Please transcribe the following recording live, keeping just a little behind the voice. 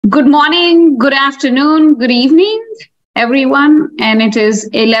Good morning, good afternoon, good evening, everyone. And it is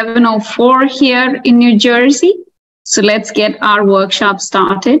 11:04 here in New Jersey. So let's get our workshop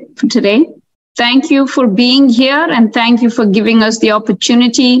started for today. Thank you for being here and thank you for giving us the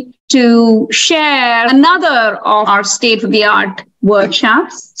opportunity to share another of our state-of-the-art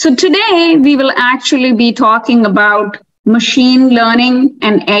workshops. So today we will actually be talking about machine learning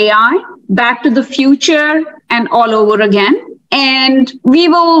and AI, back to the future and all over again. And we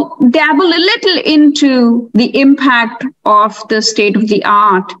will dabble a little into the impact of the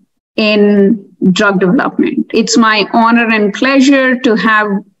state-of-the-art in drug development. It's my honor and pleasure to have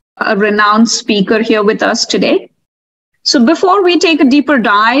a renowned speaker here with us today. So before we take a deeper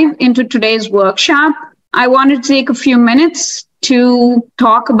dive into today's workshop, I wanted to take a few minutes to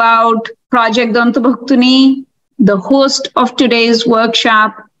talk about Project Dontabhaktuni, the host of today's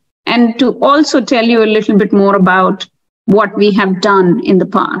workshop, and to also tell you a little bit more about what we have done in the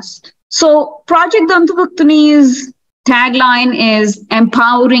past. So Project Dontabhaktuni's tagline is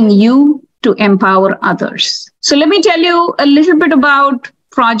empowering you to empower others. So let me tell you a little bit about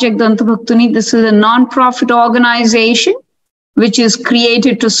Project Dontabhaktuni. This is a nonprofit organization which is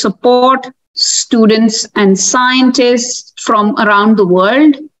created to support students and scientists from around the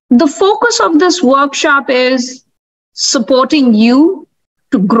world. The focus of this workshop is supporting you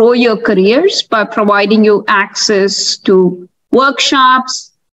to grow your careers by providing you access to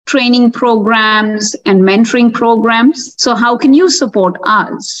workshops, training programs, and mentoring programs. So how can you support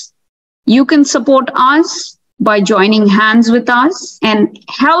us? You can support us by joining hands with us and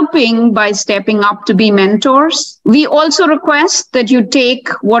helping by stepping up to be mentors. We also request that you take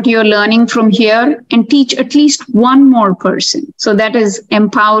what you're learning from here and teach at least one more person. So that is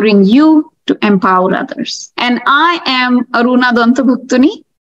empowering you to empower others. And I am Aruna Dontabhaktuni.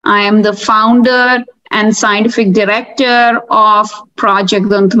 I am the founder and scientific director of Project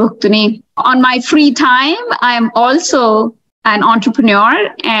Dontabhaktuni. On my free time, I am also an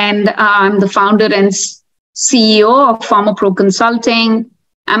entrepreneur and I'm the founder and CEO of PharmaPro Consulting.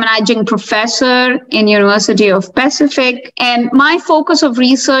 I'm an adjunct professor in University of Pacific. And my focus of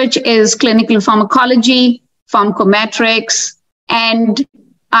research is clinical pharmacology, pharmacometrics, and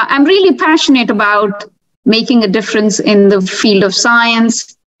I'm really passionate about making a difference in the field of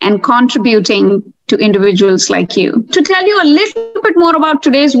science and contributing to individuals like you. To tell you a little bit more about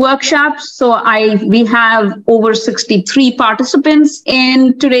today's workshop, we have over 63 participants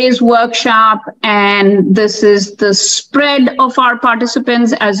in today's workshop, and this is the spread of our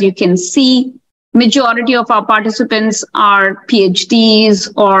participants. As you can see, majority of our participants are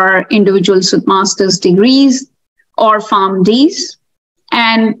PhDs or individuals with master's degrees or PharmDs.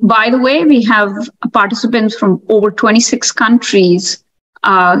 And by the way, we have participants from over 26 countries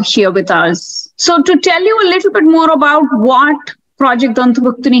here with us. So to tell you a little bit more about what Project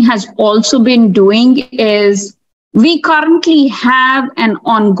Dontabhaktuni has also been doing is we currently have an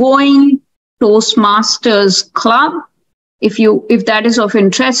ongoing Toastmasters Club. If that is of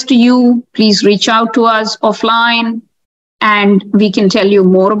interest to you, please reach out to us offline and we can tell you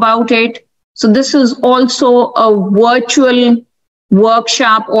more about it. So this is also a virtual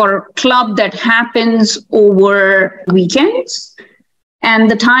workshop or club that happens over weekends.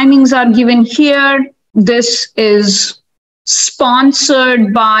 And the timings are given here. This is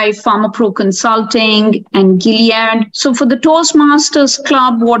sponsored by PharmaPro Consulting and Gilead. So for the Toastmasters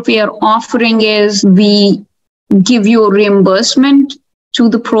Club, what we are offering is we give you a reimbursement to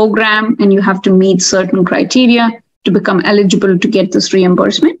the program and you have to meet certain criteria to become eligible to get this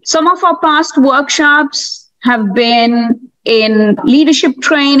reimbursement. Some of our past workshops have been in leadership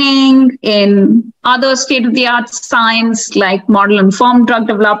training, in other state-of-the-art science like model-informed drug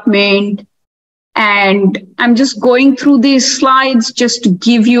development. And I'm just going through these slides just to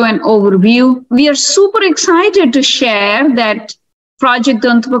give you an overview. We are super excited to share that Project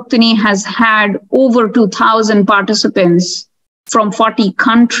Dontabhaktuni has had over 2,000 participants from 40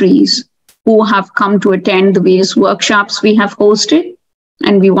 countries who have come to attend the various workshops we have hosted.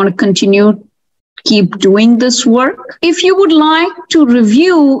 And we want to continue keep doing this work. If you would like to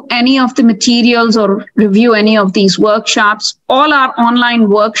review any of the materials or review any of these workshops, all our online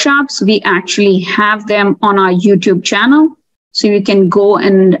workshops, we actually have them on our YouTube channel. So you can go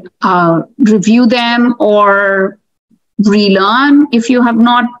and review them or relearn if you have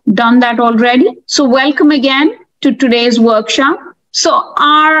not done that already. So welcome again to today's workshop. So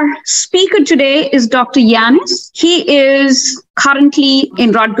our speaker today is Dr. Yanis. He is currently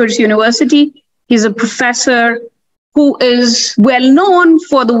in Rutgers University. He's a professor who is well known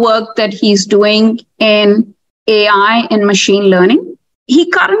for the work that he's doing in AI and machine learning.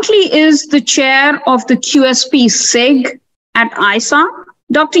 He currently is the chair of the QSP SIG at ISA,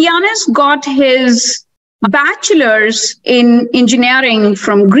 Dr. Yanis got his bachelor's in engineering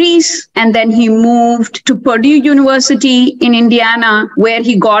from Greece, and then he moved to Purdue University in Indiana, where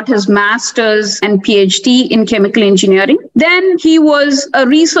he got his master's and PhD in chemical engineering. Then he was a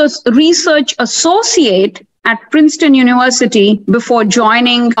research associate at Princeton University before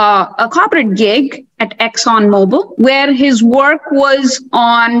joining a corporate gig at ExxonMobil, where his work was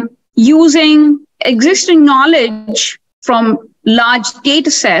on using existing knowledge from large data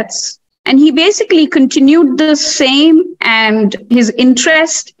sets. And he basically continued the same, and his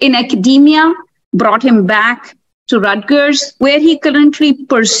interest in academia brought him back to Rutgers, where he currently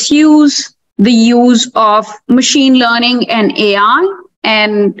pursues the use of machine learning and AI.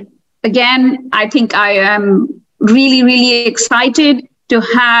 And again, I think I am really, really excited to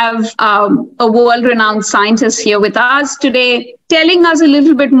have a world-renowned scientist here with us today, telling us a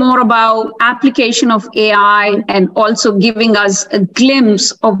little bit more about application of AI and also giving us a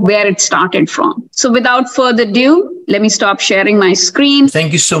glimpse of where it started from. So without further ado, let me stop sharing my screen.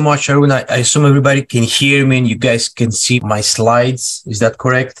 Thank you so much, Arun. I assume everybody can hear me and you guys can see my slides. Is that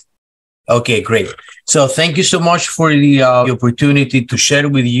correct? Okay, great. So thank you so much for the opportunity to share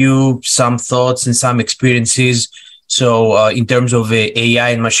with you some thoughts and some experiences. So in terms of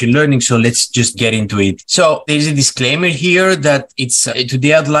AI and machine learning, so let's just get into it. So there's a disclaimer here that it's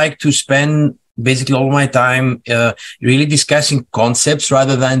today I'd like to spend basically all my time really discussing concepts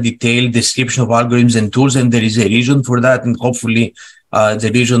rather than detailed description of algorithms and tools. And there is a reason for that. And hopefully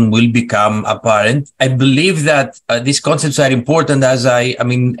the reason will become apparent. I believe that these concepts are important as I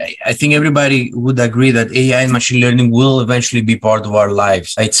think everybody would agree that AI and machine learning will eventually be part of our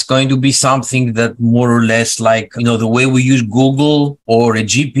lives. It's going to be something that more or less like, the way we use Google or a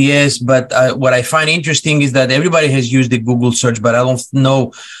GPS. But what I find interesting is that everybody has used the Google search, but I don't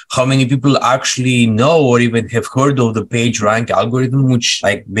know how many people actually know or even have heard of the PageRank algorithm, which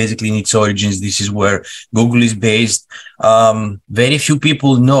like basically in its origins, this is where Google is based. Very few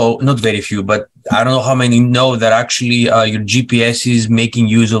people know, not very few, but I don't know how many know that actually your GPS is making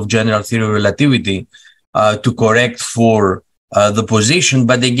use of general theory of relativity to correct for the position.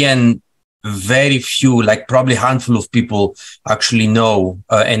 But again, very few, like probably a handful of people actually know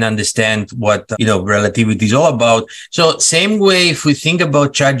and understand what, relativity is all about. So same way, if we think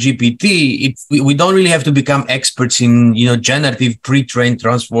about ChatGPT, we don't really have to become experts in, generative pre-trained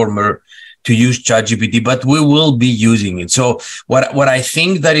transformer to use ChatGPT, but we will be using it. So what I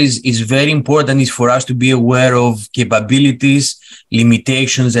think that is very important is for us to be aware of capabilities,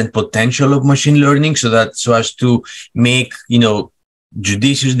 limitations, and potential of machine learning so as to make,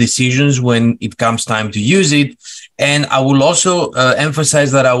 judicious decisions when it comes time to use it. And I will also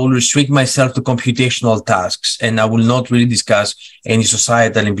emphasize that I will restrict myself to computational tasks, and I will not really discuss any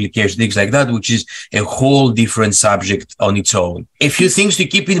societal implications, things like that, which is a whole different subject on its own. A few things to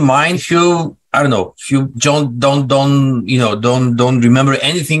keep in mind, if you don't remember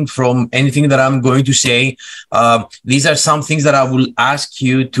anything from anything that I'm going to say, these are some things that I will ask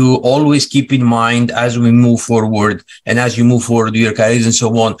you to always keep in mind as we move forward and as you move forward with your careers and so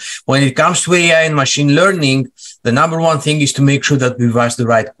on. When it comes to AI and machine learning, the number one thing is to make sure that we've asked the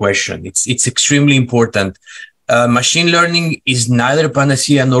right question. It's extremely important. Machine learning is neither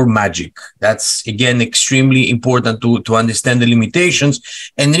panacea nor magic. That's, again, extremely important to understand the limitations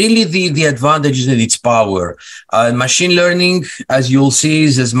and really the advantages and its power. Machine learning, as you'll see,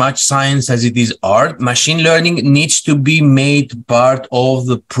 is as much science as it is art. Machine learning needs to be made part of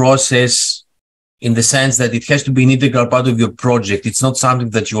the process in the sense that it has to be an integral part of your project. It's not something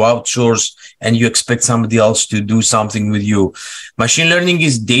that you outsource and you expect somebody else to do something with you. Machine learning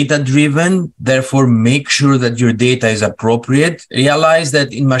is data-driven, therefore make sure that your data is appropriate. Realize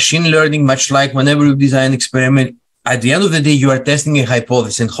that in machine learning, much like whenever you design an experiment, at the end of the day, you are testing a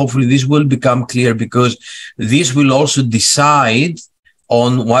hypothesis, and hopefully this will become clear because this will also decide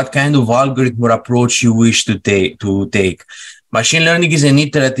on what kind of algorithm or approach you wish to take. Machine learning is an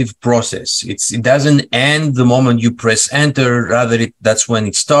iterative process. It doesn't end the moment you press enter. Rather, that's when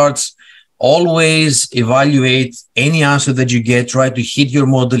it starts. Always evaluate any answer that you get. Try to hit your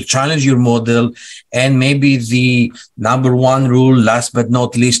model, challenge your model. And maybe the number one rule, last but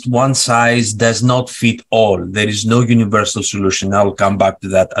not least, one size does not fit all. There is no universal solution. I'll come back to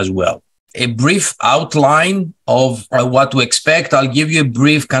that as well. A brief outline of what to expect. I'll give you a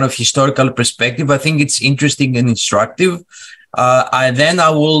brief kind of historical perspective. I think it's interesting and instructive.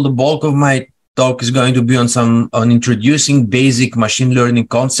 The bulk of my talk is going to be on introducing basic machine learning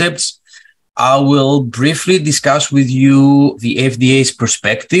concepts. I will briefly discuss with you the FDA's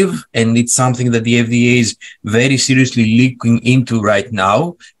perspective, and it's something that the FDA is very seriously looking into right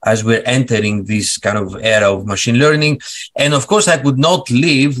now as we're entering this kind of era of machine learning. And of course, I could not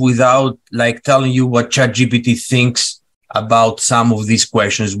live without telling you what ChatGPT thinks about some of these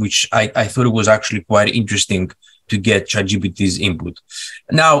questions, which I thought it was actually quite interesting to get ChatGPT's input.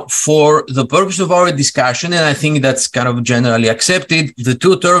 Now, for the purpose of our discussion, and I think that's kind of generally accepted, the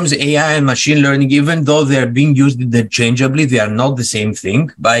two terms AI and machine learning, even though they're being used interchangeably, they are not the same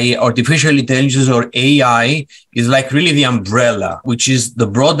thing. By artificial intelligence or AI is really the umbrella, which is the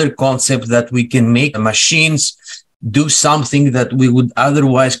broader concept that we can make machines do something that we would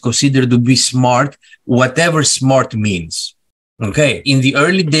otherwise consider to be smart, whatever smart means. Okay. In the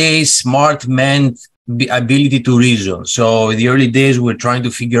early days, smart meant the ability to reason. So in the early days, we're trying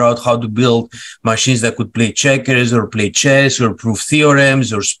to figure out how to build machines that could play checkers or play chess or prove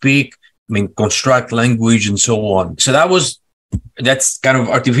theorems or speak, construct language and so on. So that's kind of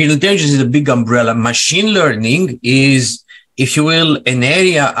artificial intelligence is a big umbrella. Machine learning is, if you will, an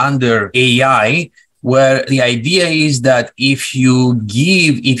area under AI where the idea is that if you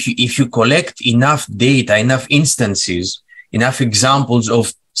collect enough data, enough instances, enough examples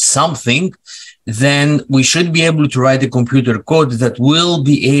of something, then we should be able to write a computer code that will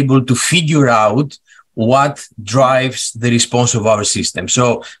be able to figure out what drives the response of our system.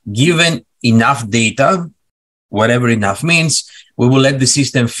 So given enough data, whatever enough means, we will let the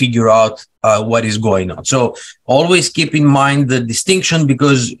system figure out what is going on. So always keep in mind the distinction,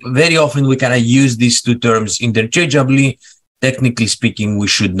 because very often we kind of use these two terms interchangeably. Technically speaking, we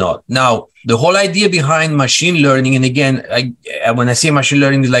should not. Now, the whole idea behind machine learning, and again, when I say machine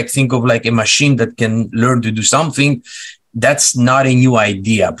learning, think of a machine that can learn to do something. That's not a new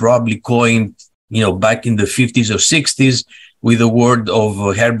idea, probably coined, back in the 50s or 60s with the word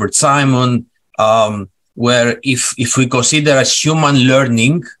of Herbert Simon, where if we consider as human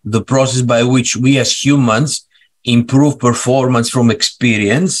learning the process by which we as humans improve performance from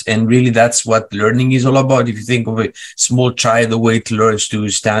experience, and really that's what learning is all about. If you think of a small child, the way it learns to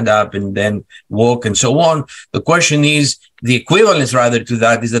stand up and then walk and so on, the question is, the equivalence rather to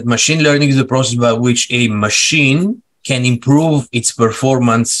that is that machine learning is the process by which a machine can improve its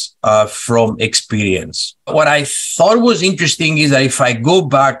performance from experience. What I thought was interesting is that if I go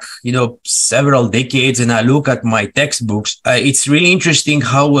back, several decades and I look at my textbooks, it's really interesting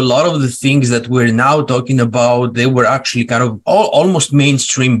how a lot of the things that we're now talking about, they were actually kind of almost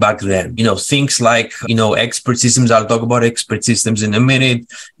mainstream back then. Things like, expert systems. I'll talk about expert systems in a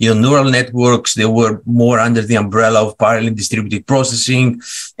minute. Neural networks, they were more under the umbrella of parallel distributed processing.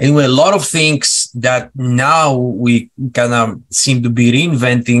 Anyway, a lot of things that now we kind of seem to be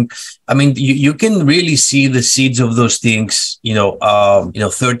reinventing. You can really see the seeds of those things,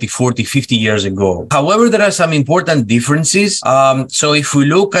 30, 40, 50 years ago. However, there are some important differences. So if we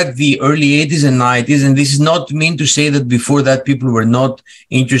look at the early 80s and 90s, and this is not mean to say that before that people were not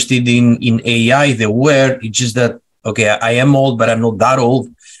interested in AI, they were. It's just that, okay, I am old, but I'm not that old.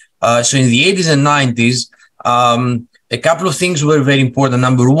 So in the 80s and 90s, a couple of things were very important.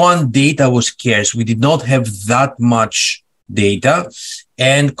 Number one, data was scarce. We did not have that much data,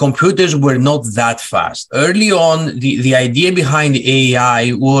 and computers were not that fast. Early on, the idea behind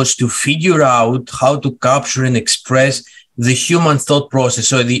AI was to figure out how to capture and express the human thought process.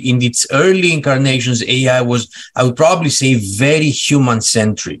 So in its early incarnations, AI was, I would probably say, very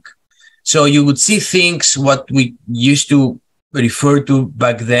human-centric. So you would see things, what we used to refer to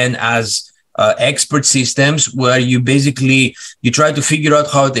back then as expert systems, where you try to figure out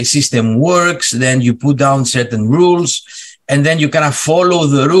how the system works, then you put down certain rules, and then you kind of follow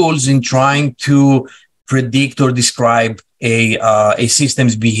the rules in trying to predict or describe a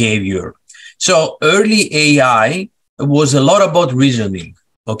system's behavior. So early AI was a lot about reasoning.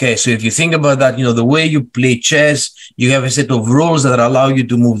 Okay, so if you think about that, the way you play chess, you have a set of rules that allow you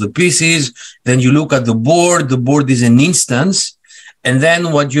to move the pieces. Then you look at the board. The board is an instance. And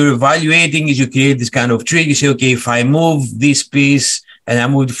then what you're evaluating is you create this kind of tree. You say, okay, if I move this piece and I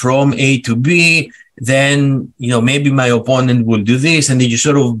move from A to B, then, maybe my opponent will do this. And then you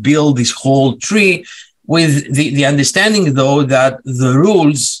sort of build this whole tree with the understanding, though, that the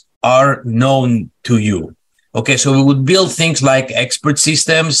rules are known to you. Okay, so we would build things like expert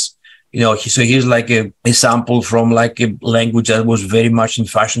systems. So here's a sample from a language that was very much in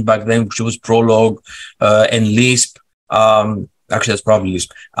fashion back then, which was Prolog and Lisp. Actually, that's probably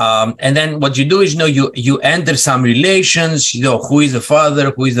Lisp. And then what you do is, you enter some relations, who is the father,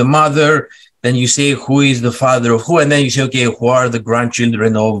 who is the mother. Then you say, who is the father of who? And then you say, okay, who are the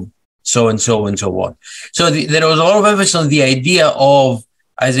grandchildren of so and so and so on. So there was a lot of emphasis on the idea of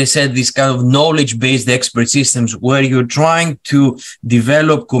as I said, these kind of knowledge-based expert systems where you're trying to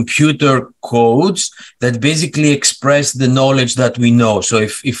develop computer codes that basically express the knowledge that we know. So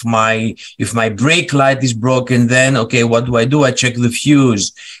if my brake light is broken, then, okay, what do? I check the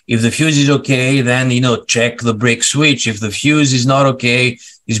fuse. If the fuse is okay, then, check the brake switch. If the fuse is not okay,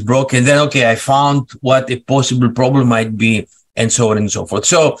 is broken, then, okay, I found what a possible problem might be, and so on and so forth.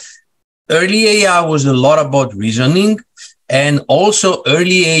 So early AI was a lot about reasoning. And also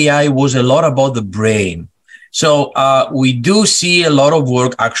early AI was a lot about the brain. So we do see a lot of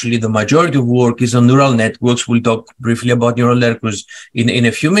work. Actually, the majority of work is on neural networks. We'll talk briefly about neural networks in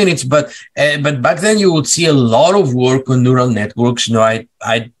a few minutes. But back then you would see a lot of work on neural networks.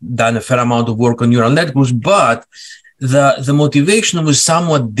 I'd done a fair amount of work on neural networks, but the motivation was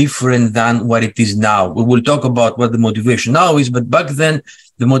somewhat different than what it is now. We will talk about what the motivation now is, but back then,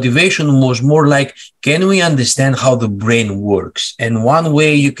 the motivation was more like, can we understand how the brain works? And one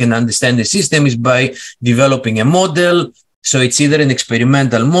way you can understand the system is by developing a model. So it's either an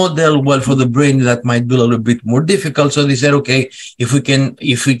experimental model. Well, for the brain, that might be a little bit more difficult. So they said, okay, if we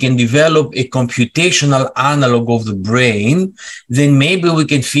can develop a computational analog of the brain, then maybe we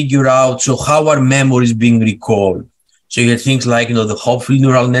can figure out, so how our memory is being recalled. So you had things like, the Hopfield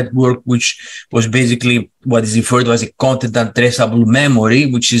neural network, which was basically what is referred to as a content untraceable memory,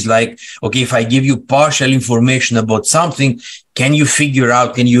 which is like, okay, if I give you partial information about something, can you figure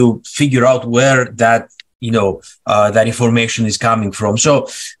out where that, that information is coming from? So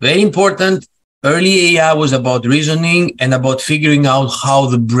very important. Early AI was about reasoning and about figuring out how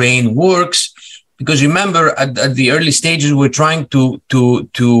the brain works. Because remember, at the early stages, we're trying to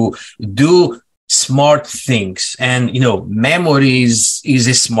do smart things, and memory is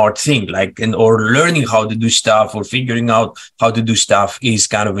a smart thing, or learning how to do stuff or figuring out how to do stuff is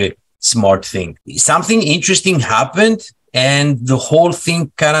kind of a smart thing. Something interesting happened, and the whole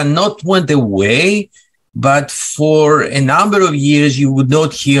thing kind of not went away, but for a number of years you would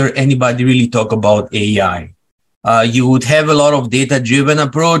not hear anybody really talk about AI. You would have a lot of data-driven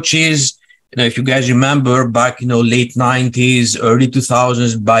approaches. If you guys remember back, late 90s, early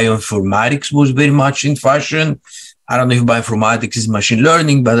 2000s, bioinformatics was very much in fashion. I don't know if bioinformatics is machine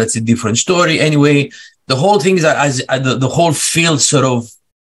learning, but that's a different story. Anyway, the whole thing is that the whole field sort of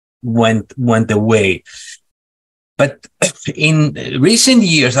went away. But in recent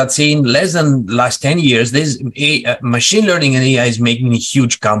years, I'd say in less than the last 10 years, machine learning and AI is making a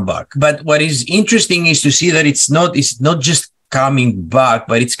huge comeback. But what is interesting is to see that it's not just coming back,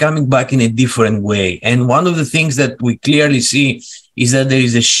 but it's coming back in a different way. And one of the things that we clearly see is that there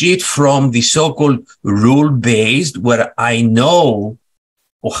is a shift from the so-called rule-based, where I know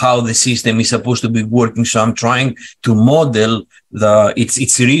how the system is supposed to be working, so I'm trying to model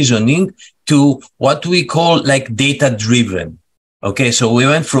its reasoning, to what we call like data-driven. Okay, so we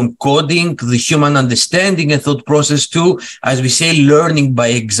went from coding, the human understanding and thought process, to, as we say, learning by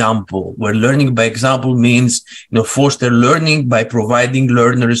example, where learning by example means, foster learning by providing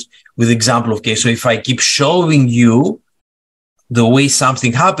learners with example. Okay, so if I keep showing you the way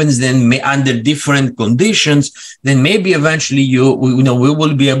something happens, then under different conditions, then maybe eventually we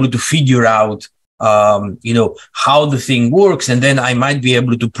will be able to figure out how the thing works, and then I might be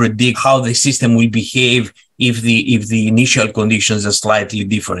able to predict how the system will behave if the initial conditions are slightly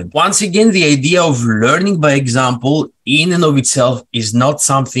different. Once again, the idea of learning by example in and of itself is not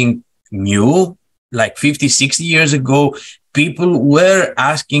something new. Like 50, 60 years ago, people were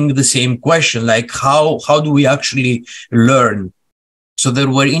asking the same question, like how do we actually learn? So there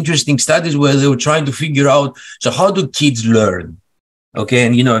were interesting studies where they were trying to figure out, so how do kids learn? Okay,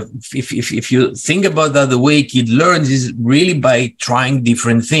 and if you think about that, the way kid learns is really by trying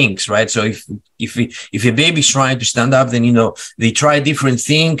different things, right? So if a baby's trying to stand up, then they try different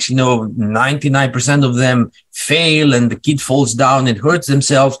things. 99% of them fail, and the kid falls down and hurts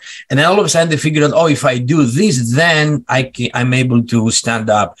themselves. And then all of a sudden they figure out, oh, if I do this, then I'm able to stand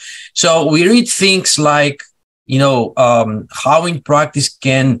up. So we read things like, how in practice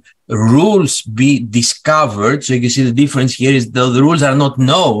can rules be discovered. So you can see the difference here is the rules are not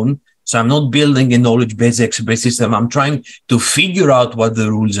known. So I'm not building a knowledge-based expert system. I'm trying to figure out what the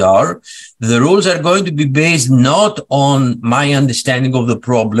rules are. The rules are going to be based not on my understanding of the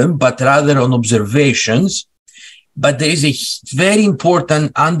problem, but rather on observations. But there is a very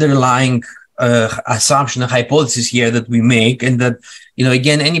important underlying assumption, a hypothesis here that we make, and that,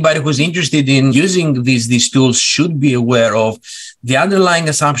 again, anybody who's interested in using these tools should be aware of. The underlying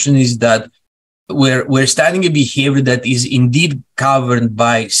assumption is that we're studying a behavior that is indeed governed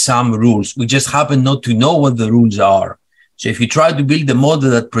by some rules. We just happen not to know what the rules are. So if you try to build a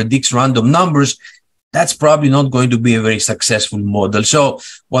model that predicts random numbers, that's probably not going to be a very successful model. So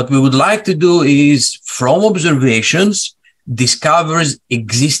what we would like to do is, from observations, discovers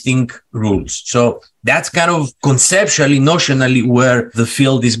existing rules. So that's kind of conceptually, notionally where the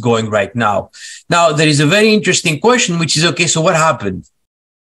field is going right now. Now, there is a very interesting question, which is, okay, so what happened?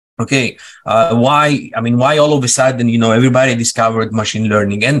 Okay, why all of a sudden, everybody discovered machine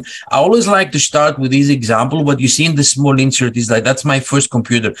learning? And I always like to start with this example. What you see in the small insert is like, that's my first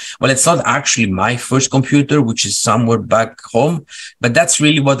computer. Well, it's not actually my first computer, which is somewhere back home, but that's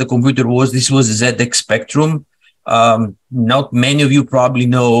really what the computer was. This was a ZX Spectrum. Not many of you probably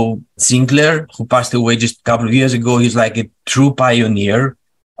know Sinclair, who passed away just a couple of years ago. He's like a true pioneer.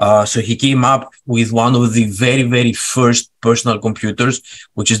 So he came up with one of the very, very first personal computers,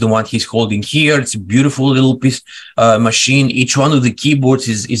 which is the one he's holding here. It's a beautiful little piece machine. Each one of the keyboards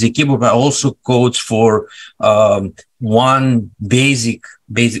is a keyboard, but also codes for one basic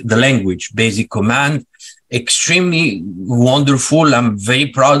basic command. Extremely wonderful. I'm very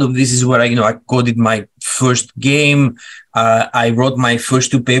proud of this. Is where I coded my first game. I wrote my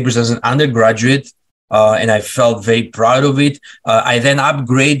first 2 papers as an undergraduate. And I felt very proud of it. I then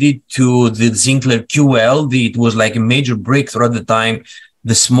upgraded to the Sinclair QL. It was like a major breakthrough at the time.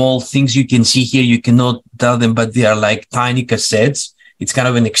 The small things you can see here, you cannot tell them, but they are like tiny cassettes. It's kind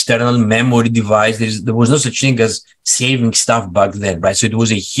of an external memory device. There was no such thing as saving stuff back then, right? So it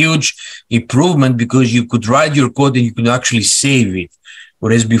was a huge improvement because you could write your code and you could actually save it.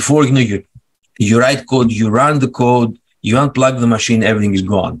 Whereas before, you write code, you run the code, you unplug the machine, everything is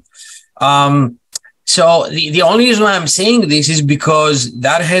gone. So the only reason why I'm saying this is because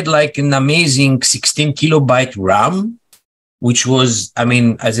that had like an amazing 16 kilobyte RAM, which was,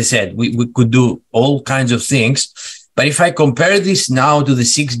 as I said, we could do all kinds of things. But if I compare this now to the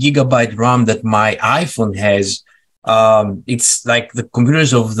 6 gigabyte RAM that my iPhone has, it's like the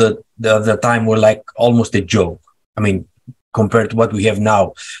computers of the time were like almost a joke. Compared to what we have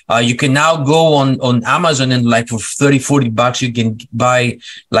now. You can now go on Amazon and like for $30-40, you can buy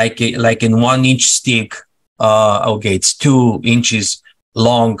like an 1-inch stick. Okay, it's 2 inches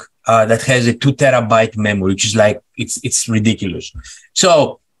long, that has a 2 terabyte memory, which is like, it's ridiculous.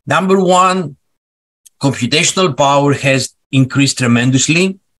 So number one, computational power has increased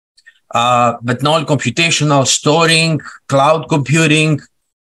tremendously, but not computational storing, cloud computing.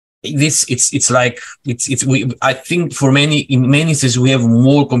 I think in many instances, we have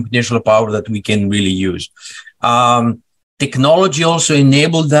more computational power that we can really use. Technology also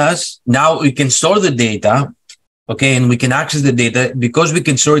enabled us. Now we can store the data, okay, and we can access the data because we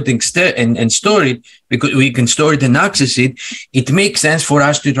can store it and store it, because we can store it and access it. It makes sense for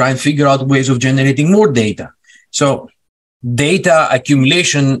us to try and figure out ways of generating more data. So data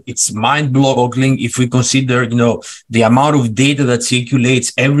accumulation, it's mind-boggling if we consider, the amount of data that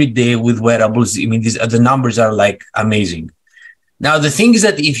circulates every day with wearables. The numbers are like amazing. Now, the thing is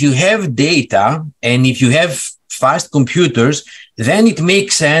that if you have data and if you have fast computers, then it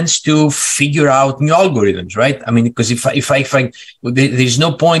makes sense to figure out new algorithms, right? Because if there's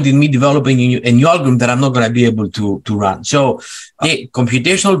no point in me developing a new algorithm that I'm not going to be able to run. So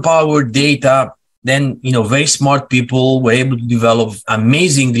computational power, data, then, very smart people were able to develop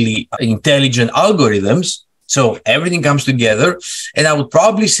amazingly intelligent algorithms. So everything comes together. And I would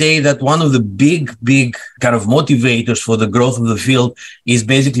probably say that one of the big kind of motivators for the growth of the field is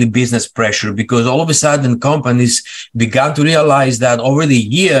basically business pressure, because all of a sudden companies began to realize that over the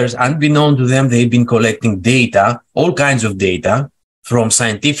years, unbeknown to them, they've been collecting data, all kinds of data, from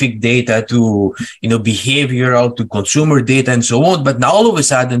scientific data to, behavioral to consumer data and so on. But now all of a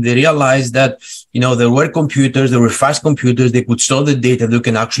sudden they realized that, there were computers, there were fast computers, they could store the data, they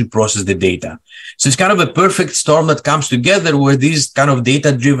can actually process the data. So it's kind of a perfect storm that comes together where these kind of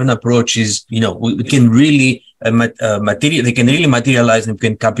data-driven approaches, we can really they can really materialize and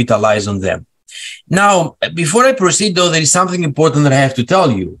can capitalize on them. Now, before I proceed, though, there is something important that I have to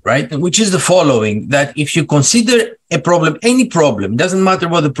tell you, right? Which is the following, that if you consider a problem, any problem, doesn't matter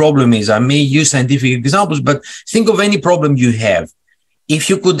what the problem is. I may use scientific examples, but think of any problem you have. If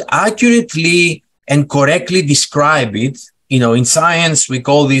you could accurately and correctly describe it, in science, we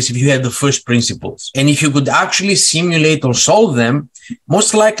call this, if you have the first principles. And if you could actually simulate or solve them,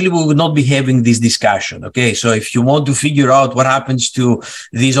 most likely we would not be having this discussion. Okay. So if you want to figure out what happens to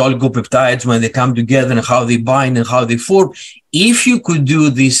these oligopeptides when they come together and how they bind and how they form, if you could do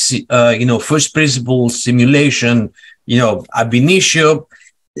this, first principles simulation, ab initio,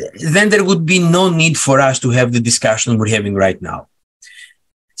 then there would be no need for us to have the discussion we're having right now.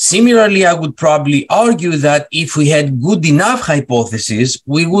 Similarly, I would probably argue that if we had good enough hypotheses,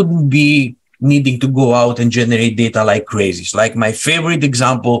 we wouldn't be needing to go out and generate data like crazy. So like my favorite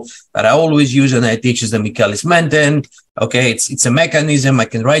example that I always use and I teach is the Michaelis-Menten. Okay, it's a mechanism. I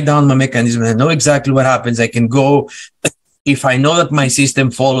can write down my mechanism and I know exactly what happens. I can go, if I know that my system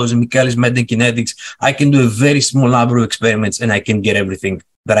follows Michaelis-Menten kinetics, I can do a very small number of experiments and I can get everything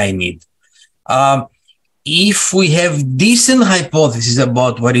that I need. If we have decent hypotheses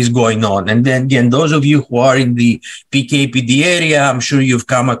about what is going on, and then again, those of you who are in the PK/PD area, I'm sure you've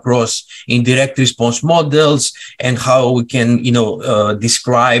come across indirect response models and how we can,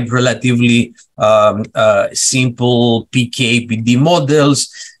 describe relatively simple PK/PD models.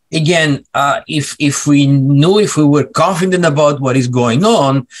 Again, if we were confident about what is going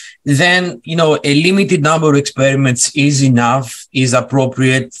on, then, a limited number of experiments is enough, is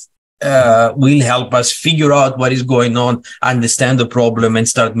appropriate, will help us figure out what is going on, understand the problem, and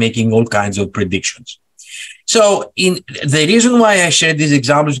start making all kinds of predictions. So the reason why I shared these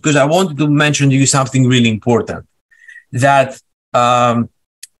examples, because I wanted to mention to you something really important, that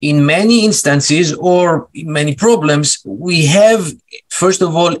in many instances or in many problems, we have, first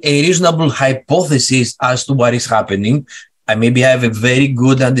of all, a reasonable hypothesis as to what is happening. I maybe have a very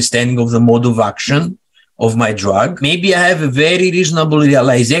good understanding of the mode of action of my drug. Maybe I have a very reasonable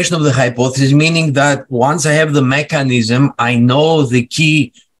realization of the hypothesis, meaning that once I have the mechanism, I know the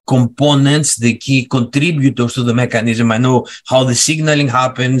key components, the key contributors to the mechanism. I know how the signaling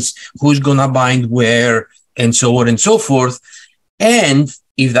happens, who's going to bind where, and so on and so forth. And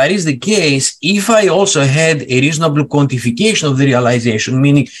if that is the case, if I also had a reasonable quantification of the realization,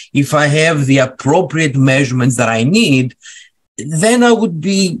 meaning if I have the appropriate measurements that I need, then I would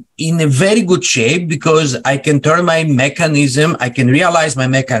be in a very good shape, because I can turn my mechanism, I can realize my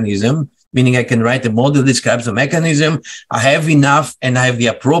mechanism, meaning I can write a model that describes the mechanism. I have enough and I have the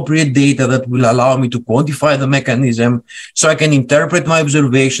appropriate data that will allow me to quantify the mechanism. So I can interpret my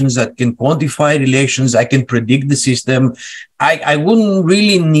observations, I can quantify relations, I can predict the system. I wouldn't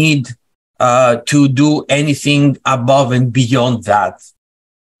really need to do anything above and beyond that,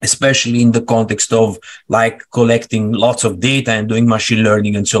 especially in the context of like collecting lots of data and doing machine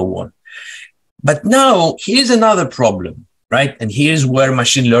learning and so on. But now here's another problem, right? And here's where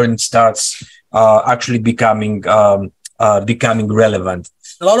machine learning starts actually becoming relevant.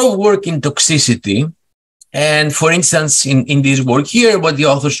 A lot of work in toxicity. And for instance, in this work here, what the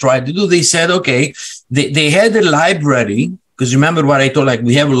authors tried to do, they said, okay, they had a library, because remember what I told, like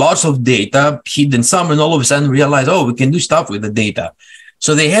we have lots of data hidden somewhere, and all of a sudden realize, oh, we can do stuff with the data.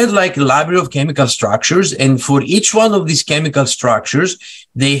 So they had like a library of chemical structures, and for each one of these chemical structures,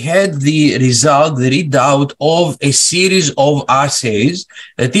 they had the result, the readout of a series of assays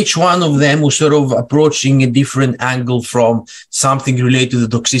that each one of them was sort of approaching a different angle from something related to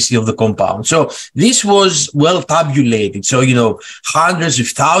the toxicity of the compound. So this was well tabulated. So, hundreds of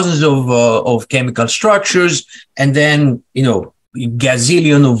thousands of chemical structures, and then,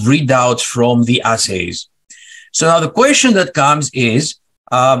 gazillion of readouts from the assays. So now the question that comes is,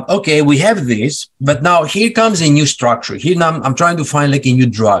 okay, we have this, but now here comes a new structure. Here now I'm trying to find like a new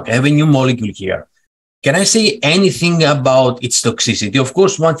drug. I have a new molecule here. Can I say anything about its toxicity? Of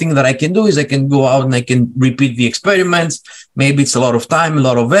course, one thing that I can do is I can go out and I can repeat the experiments. Maybe it's a lot of time, a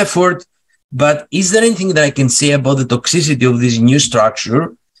lot of effort, but is there anything that I can say about the toxicity of this new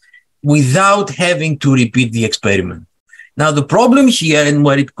structure without having to repeat the experiment? Now, the problem here, and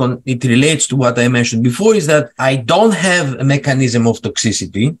where it relates to what I mentioned before, is that I don't have a mechanism of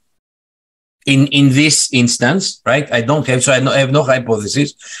toxicity in this instance, right? I have no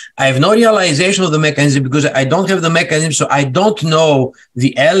hypothesis. I have no realization of the mechanism because I don't have the mechanism, so I don't know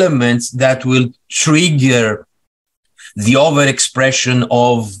the elements that will trigger the overexpression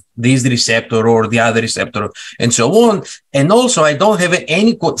of this receptor or the other receptor and so on. And also, I don't have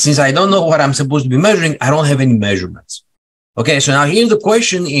since I don't know what I'm supposed to be measuring, I don't have any measurements. Okay, so now here the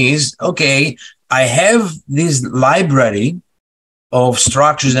question is, okay, I have this library of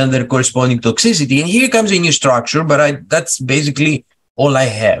structures and their corresponding toxicity, and here comes a new structure, but that's basically all I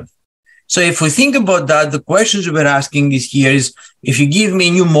have. So if we think about that, the questions we're asking is if you give me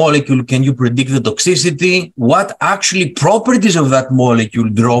a new molecule, can you predict the toxicity? What actually properties of that molecule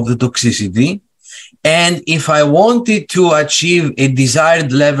drove the toxicity? And if I wanted to achieve a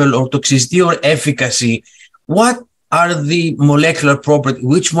desired level of toxicity or efficacy, what are the molecular properties?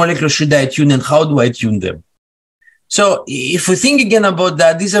 Which molecule should I tune and how do I tune them? So if we think again about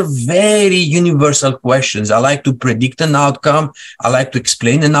that, these are very universal questions. I like to predict an outcome. I like to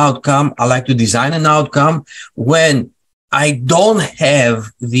explain an outcome. I like to design an outcome. When I don't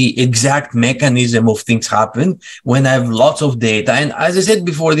have the exact mechanism of things happen when I have lots of data. And as I said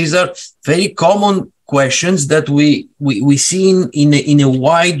before, these are very common questions that we see in a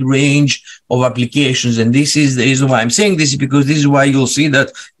wide range of applications. And this is the reason why I'm saying this, because this is why you'll see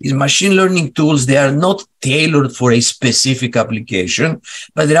that these machine learning tools, they are not tailored for a specific application,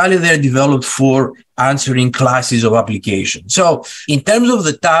 but really they're developed for answering classes of applications. So in terms of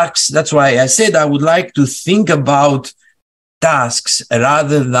the tasks, that's why I said I would like to think about tasks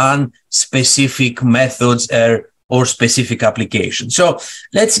rather than specific methods or specific applications. So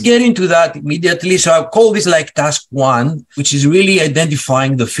let's get into that immediately. So I'll call this like task 1, which is really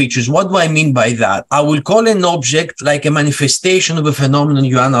identifying the features. What do I mean by that? I will call an object like a manifestation of a phenomenon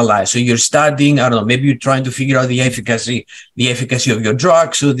you analyze. So you're studying, I don't know, maybe you're trying to figure out the efficacy of your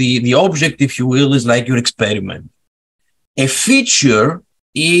drug. So the object, if you will, is like your experiment. A feature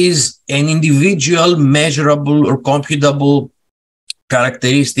is an individual, measurable, or computable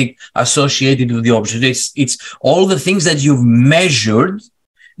characteristic associated with the object. It's all the things that you've measured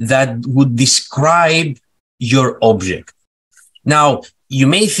that would describe your object. Now, you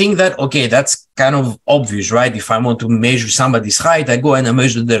may think that, okay, that's kind of obvious, right? If I want to measure somebody's height, I go and I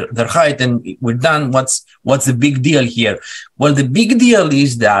measure their height and we're done. What's the big deal here? Well, the big deal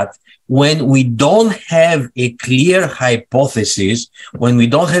is that when we don't have a clear hypothesis, when we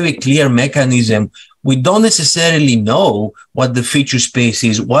don't have a clear mechanism, we don't necessarily know what the feature space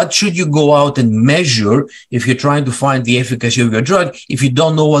is. What should you go out and measure if you're trying to find the efficacy of your drug if you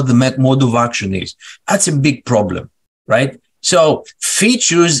don't know what the mode of action is? That's a big problem, right? So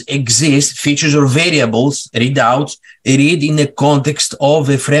features exist, features or variables, readouts, read in the context of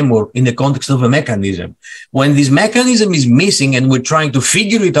a framework, in the context of a mechanism. When this mechanism is missing and we're trying to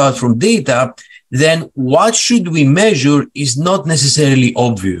figure it out from data, then what should we measure is not necessarily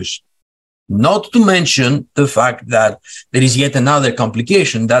obvious. Not to mention the fact that there is yet another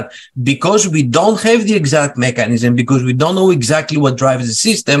complication, that because we don't have the exact mechanism, because we don't know exactly what drives the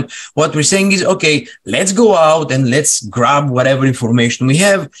system, what we're saying is, okay, let's go out and let's grab whatever information we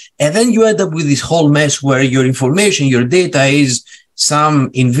have. And then you end up with this whole mess where your information, your data is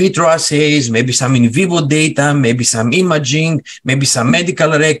some in vitro assays, maybe some in vivo data, maybe some imaging, maybe some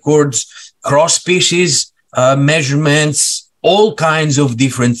medical records, cross-species measurements, all kinds of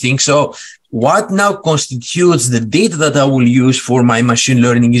different things. So what now constitutes the data that I will use for my machine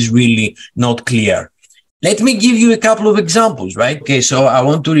learning is really not clear. Let me give you a couple of examples, right? Okay, so I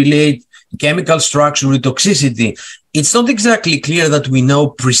want to relate chemical structure with toxicity. It's not exactly clear that we know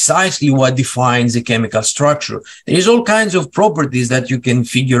precisely what defines a chemical structure. There is all kinds of properties that you can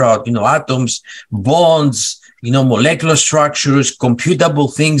figure out, atoms, bonds, molecular structures,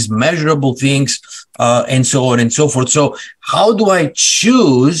 computable things, measurable things, and so on and so forth. So how do I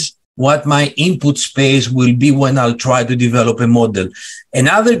choose what my input space will be when I'll try to develop a model?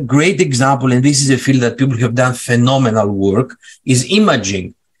 Another great example, and this is a field that people have done phenomenal work, is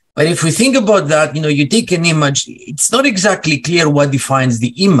imaging. But if we think about that, you take an image, it's not exactly clear what defines the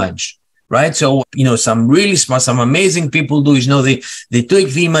image, right? So, some really smart, some amazing people do is, they take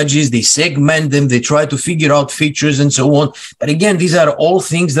the images, they segment them, they try to figure out features and so on. But again, these are all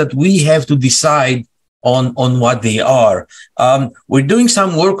things that we have to decide on what they are. We're doing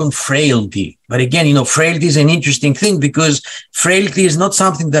some work on frailty, but again, frailty is an interesting thing because frailty is not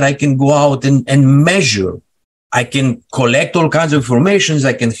something that I can go out and measure. I can collect all kinds of information.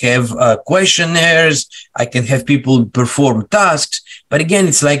 I can have questionnaires. I can have people perform tasks. But again,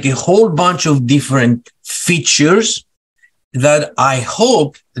 it's like a whole bunch of different features that I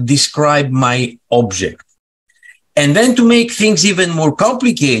hope describe my object. And then to make things even more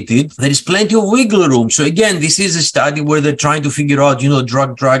complicated, there is plenty of wiggle room. So again, this is a study where they're trying to figure out,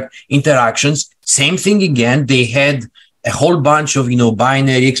 drug-drug interactions. Same thing again. They had a whole bunch of,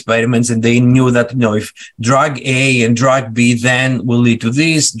 binary experiments, and they knew that, if drug A and drug B then will lead to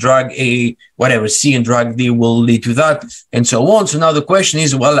this, drug A, whatever, C and drug D will lead to that, and so on. So now the question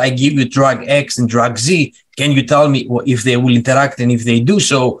is, well, I give you drug X and drug Z. Can you tell me if they will interact? And if they do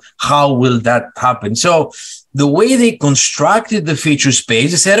so, how will that happen? So the way they constructed the feature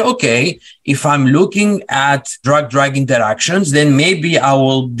space, they said, okay, if I'm looking at drug-drug interactions, then maybe I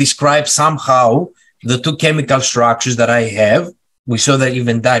will describe somehow the two chemical structures that I have. We saw that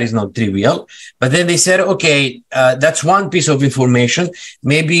even that is not trivial. But then they said, okay, that's one piece of information.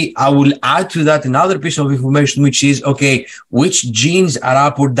 Maybe I will add to that another piece of information, which is, okay, which genes are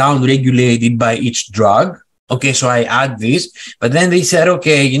up or down regulated by each drug? Okay, so I add this. But then they said,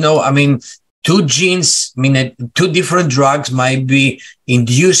 okay, two genes, two different drugs might be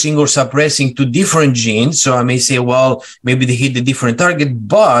inducing or suppressing two different genes. So I may say, well, maybe they hit a different target,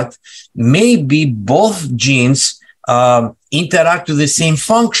 but maybe both genes interact with the same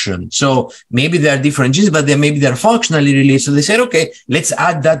function. So maybe they are different genes, but maybe they're functionally related. So they said, okay, let's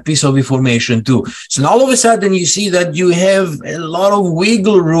add that piece of information too. So now all of a sudden you see that you have a lot of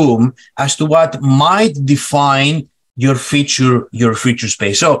wiggle room as to what might define your feature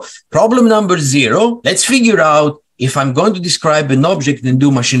space. So problem number 0, let's figure out, if I'm going to describe an object and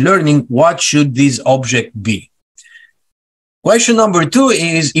do machine learning, what should this object be? Question number 2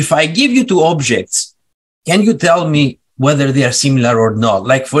 is, if I give you 2 objects, can you tell me whether they are similar or not?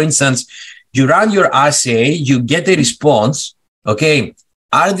 Like, for instance, you run your assay, you get a response. Okay,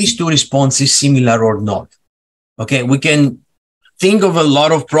 are these 2 responses similar or not? Okay, we can think of a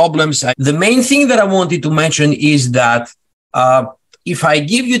lot of problems. The main thing that I wanted to mention is that if I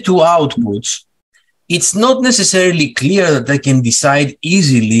give you 2 outputs, it's not necessarily clear that I can decide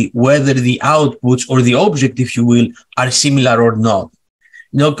easily whether the outputs or the object, if you will, are similar or not.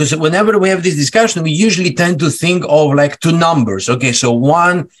 You know, because whenever we have this discussion, we usually tend to think of like 2 numbers. Okay, so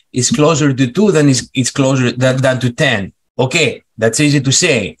 1 is closer to 2 than it's closer than to 10. Okay, that's easy to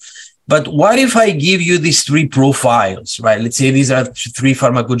say. But what if I give you these 3 profiles, right? Let's say these are 3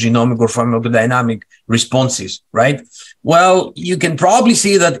 pharmacogenomic or pharmacodynamic responses, right? Well, you can probably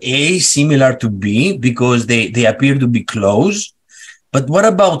see that A is similar to B because they appear to be close. But what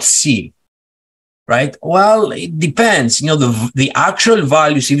about C, right? Well, it depends. You know, the actual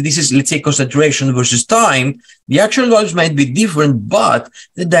values, if this is, let's say, concentration versus time, the actual values might be different, but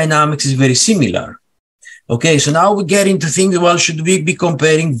the dynamics is very similar. Okay, so now we get into things, well, should we be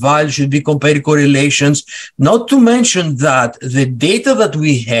comparing values? Should we compare correlations? Not to mention that the data that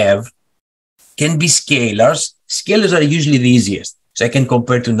we have can be scalars. Scalars are usually the easiest, so I can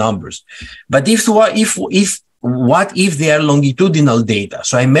compare 2 numbers. But what if they are longitudinal data?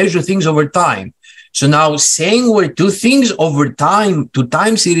 So I measure things over time. So now saying where 2 things over time, 2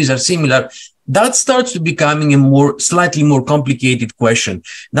 time series are similar, that starts to becoming a slightly more complicated question.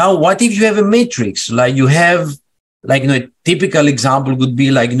 Now, what if you have a matrix? Like you have, like, you know, a typical example would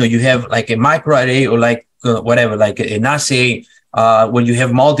be like, you know, you have like a microarray or like whatever, like an assay where you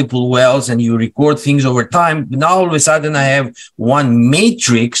have multiple wells and you record things over time. Now, all of a sudden, I have one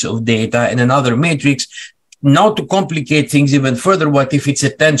matrix of data and another matrix. Now, to complicate things even further, what if it's a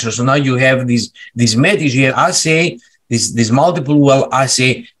tensor? So now you have these matrix, you have assay, this multiple well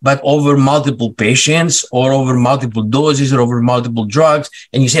assay, but over multiple patients or over multiple doses or over multiple drugs.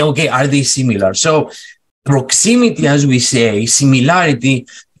 And you say, okay, are they similar? So proximity, as we say, similarity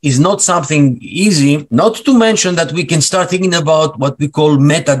is not something easy, not to mention that we can start thinking about what we call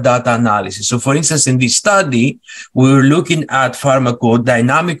metadata analysis. So for instance, in this study, we were looking at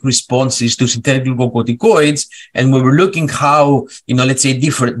pharmacodynamic responses to synthetic glucocorticoids, and we were looking how, you know, let's say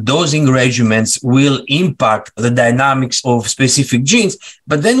different dosing regimens will impact the dynamics of specific genes.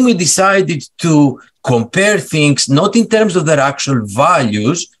 But then we decided to compare things, not in terms of their actual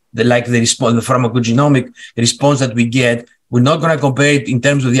values, the pharmacogenomic response that we get. We're not going to compare it in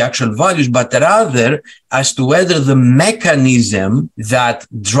terms of the actual values, but rather as to whether the mechanism that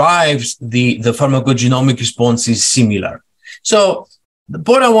drives the pharmacogenomic response is similar. So the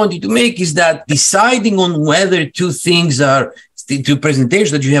point I wanted to make is that deciding on whether 2 things are, 2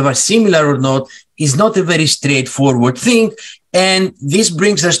 presentations that you have are similar or not is not a very straightforward thing. And this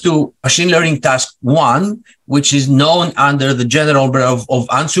brings us to machine learning task 1, which is known under the general umbrella of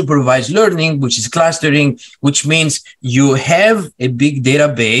unsupervised learning, which is clustering, which means you have a big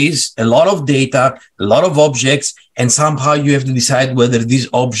database, a lot of data, a lot of objects, and somehow you have to decide whether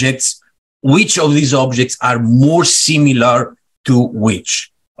which of these objects are more similar to which.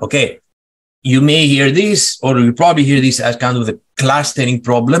 Okay. You may hear this, or you probably hear this as kind of the clustering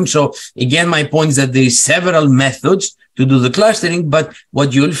problem. So again, my point is that there is several methods to do the clustering, but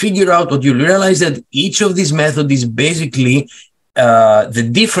what you'll figure out, what you'll realize that each of these methods is basically the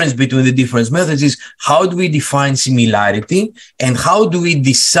difference between the different methods is how do we define similarity and how do we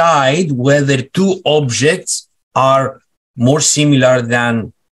decide whether 2 objects are more similar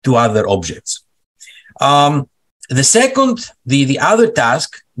than 2 other objects. The second, the other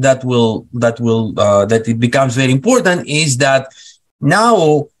task that it becomes very important is that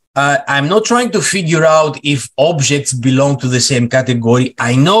now I'm not trying to figure out if objects belong to the same category.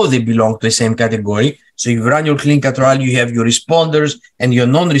 I know they belong to the same category. So you run your clinical trial, you have your responders and your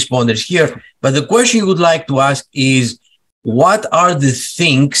non-responders here. But the question you would like to ask is, what are the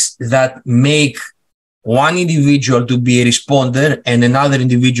things that make one individual to be a responder and another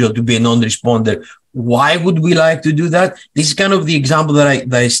individual to be a non-responder? Why would we like to do that? This is kind of the example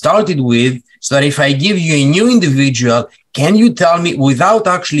that I started with, so that if I give you a new individual, can you tell me, without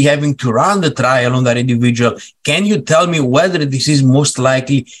actually having to run the trial on that individual, can you tell me whether this is most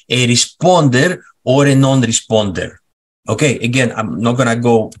likely a responder or a non-responder. Okay, again, I'm not going to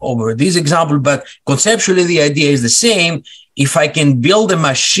go over this example, but conceptually, the idea is the same. If I can build a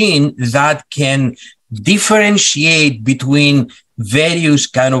machine that can differentiate between various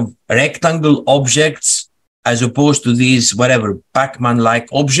kind of rectangle objects as opposed to these, whatever, Pac-Man-like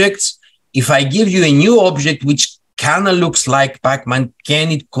objects, if I give you a new object which kind of looks like Pac-Man,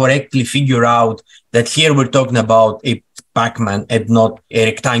 can it correctly figure out that here we're talking about a Pac-Man and not a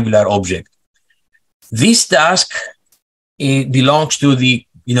rectangular object? This task, it belongs to the,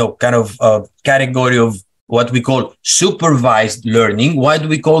 category of what we call supervised learning. Why do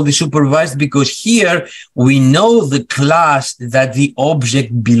we call this supervised? Because here we know the class that the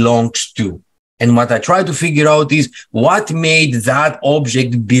object belongs to. And what I try to figure out is what made that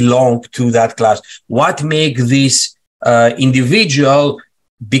object belong to that class? What makes this individual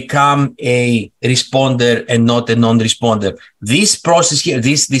become a responder and not a non-responder? This process here,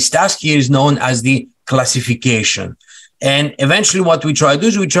 this task here is known as the classification. And eventually what we try to do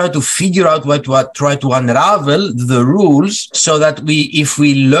is we try to figure out try to unravel the rules so that if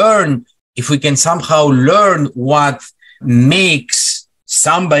we can somehow learn what makes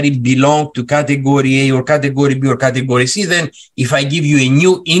somebody belong to category A or category B or category C, then if I give you a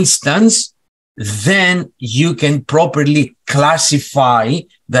new instance, then you can properly classify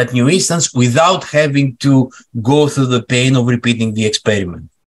that new instance without having to go through the pain of repeating the experiment.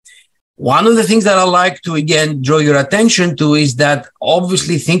 One of the things that I like to, again, draw your attention to is that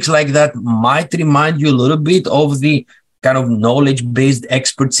obviously things like that might remind you a little bit of the kind of knowledge-based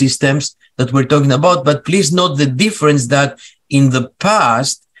expert systems that we're talking about. But please note the difference that in the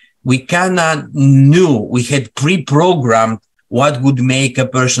past, we had pre-programmed what would make a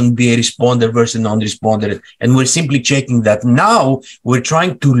person be a responder versus non-responder. And we're simply checking that. Now we're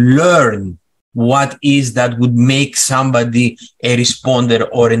trying to learn what is that would make somebody a responder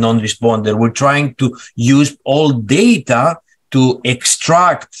or a non-responder. We're trying to use all data to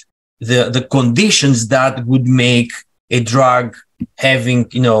extract the conditions that would make a drug having,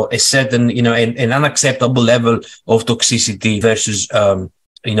 a certain, an unacceptable level of toxicity versus,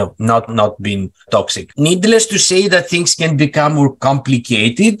 not being toxic. Needless to say that things can become more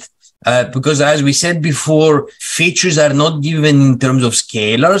complicated. Because as we said before, features are not given in terms of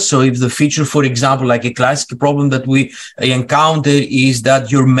scalars. So if the feature, for example, like a classic problem that we encounter is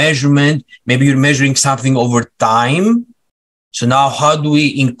that maybe you're measuring something over time. So now how do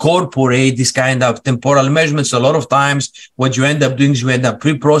we incorporate this kind of temporal measurements? A lot of times what you end up doing is you end up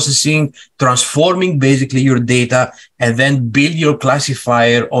pre-processing, transforming basically your data, and then build your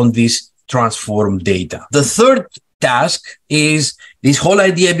classifier on this transformed data. The third task is this whole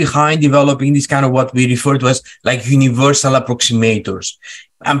idea behind developing this kind of what we refer to as like universal approximators.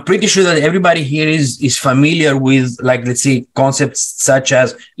 I'm pretty sure that everybody here is familiar with, like, let's say, concepts such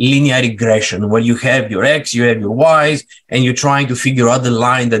as linear regression, where you have your X, you have your Y's, and you're trying to figure out the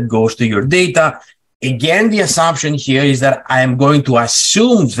line that goes to your data. Again, the assumption here is that I am going to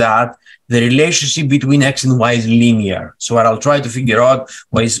assume that the relationship between X and Y is linear. So what I'll try to figure out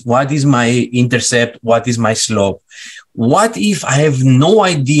what is my intercept, what is my slope. What if I have no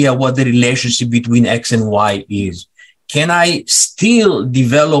idea what the relationship between X and Y is? Can I still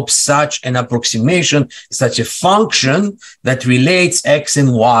develop such an approximation, such a function that relates X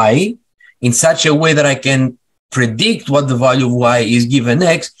and Y in such a way that I can predict what the value of Y is given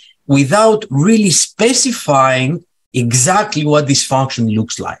X without really specifying exactly what this function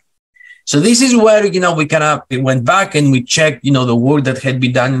looks like? So this is where, we went back and we checked, the work that had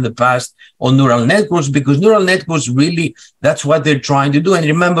been done in the past on neural networks, because neural networks really, that's what they're trying to do. And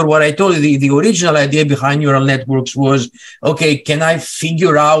remember what I told you, the original idea behind neural networks was, okay, can I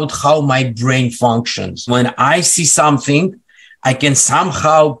figure out how my brain functions? When I see something, I can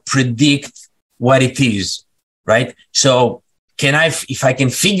somehow predict what it is, right? So if I can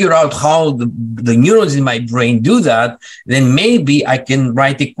figure out how the neurons in my brain do that, then maybe I can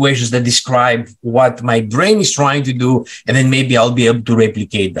write equations that describe what my brain is trying to do, and then maybe I'll be able to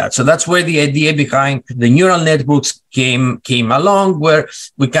replicate that. So that's where the idea behind the neural networks came along, where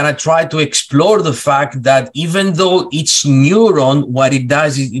we kind of try to explore the fact that even though each neuron, what it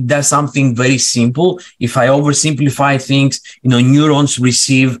does is it does something very simple. If I oversimplify things, neurons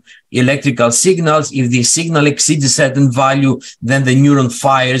receive electrical signals. If the signal exceeds a certain value, then the neuron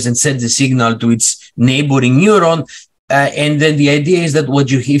fires and sends the signal to its neighboring neuron. And then the idea is that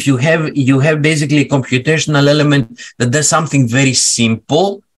if you have basically a computational element that does something very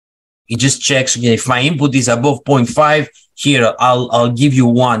simple. It just checks, if my input is above 0.5, here, I'll give you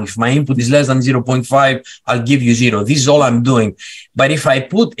 1. If my input is less than 0.5, I'll give you 0. This is all I'm doing. But if I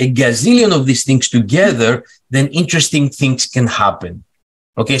put a gazillion of these things together, then interesting things can happen.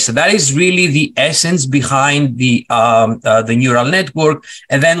 Okay, so that is really the essence behind the neural network.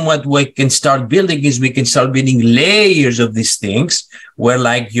 And then what we can start building is we can start building layers of these things, where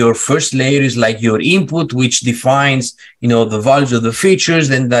like your first layer is like your input, which defines, the values of the features,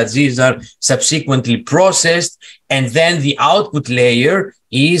 and that these are subsequently processed. And then the output layer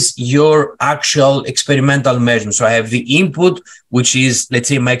is your actual experimental measurement. So I have the input, which is, let's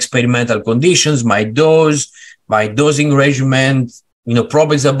say, my experimental conditions, my dose, my dosing regimen,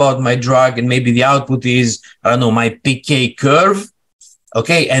 properties about my drug, and maybe the output is, my PK curve.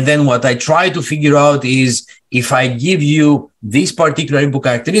 Okay. And then what I try to figure out is, if I give you these particular input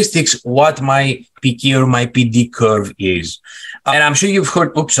characteristics, what my PK or my PD curve is. And I'm sure you've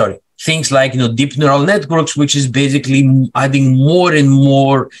heard, things like, deep neural networks, which is basically adding more and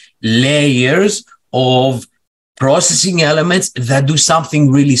more layers of processing elements that do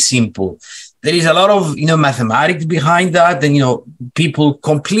something really simple. There is a lot of, mathematics behind that. And, people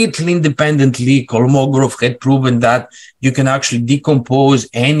completely independently, Kolmogorov had proven that you can actually decompose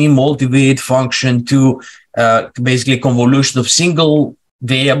any multivariate function to basically a convolution of single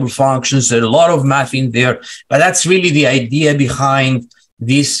variable functions. There's a lot of math in there, but that's really the idea behind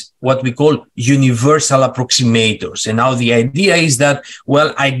this, what we call universal approximators. And now the idea is that,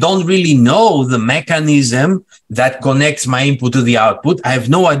 I don't really know the mechanism that connects my input to the output. I have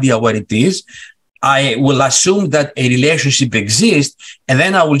no idea what it is. I will assume that a relationship exists, and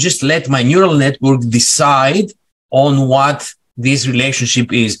then I will just let my neural network decide on what this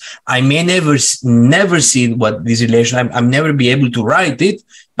relationship is. I may never see what this relation, I'm never be able to write it,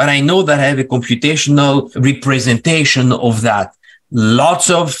 but I know that I have a computational representation of that. Lots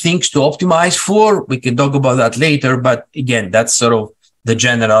of things to optimize for. We can talk about that later, but again, that's sort of the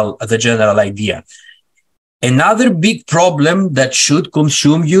general idea. Another big problem that should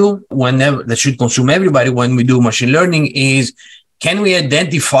consume everybody when we do machine learning is, can we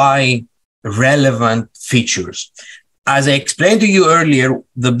identify relevant features? As I explained to you earlier,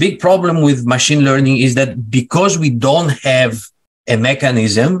 the big problem with machine learning is that because we don't have a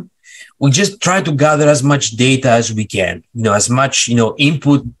mechanism, we just try to gather as much data as we can, as much,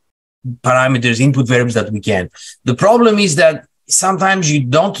 input parameters, input variables that we can. The problem is that sometimes you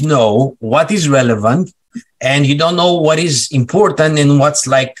don't know what is relevant, and you don't know what is important and what's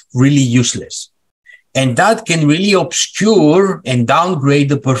like really useless. And that can really obscure and downgrade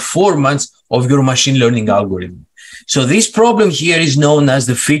the performance of your machine learning algorithm. So this problem here is known as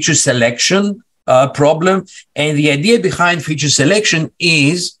the feature selection problem. And the idea behind feature selection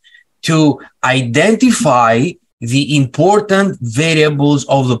is to identify the important variables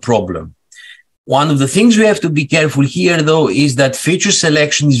of the problem. One of the things we have to be careful here, though, is that feature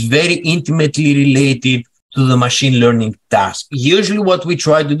selection is very intimately related to the machine learning task. Usually what we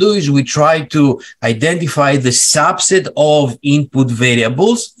try to do is we try to identify the subset of input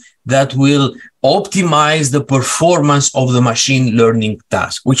variables that will optimize the performance of the machine learning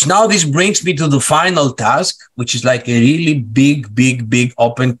task, which now this brings me to the final task, which is like a really big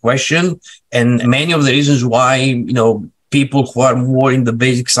open question. And many of the reasons why, people who are more in the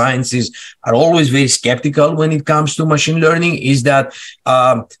basic sciences are always very skeptical when it comes to machine learning is that,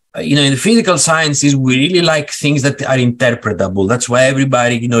 in the physical sciences, we really like things that are interpretable. That's why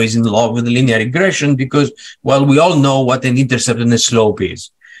everybody, is in love with linear regression because, we all know what an intercept and a slope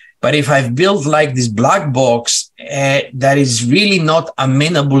is. But if I've built like this black box that is really not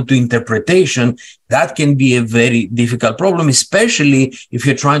amenable to interpretation, that can be a very difficult problem, especially if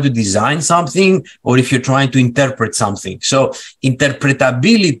you're trying to design something or if you're trying to interpret something. So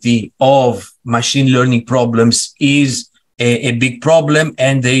interpretability of machine learning problems is a big problem.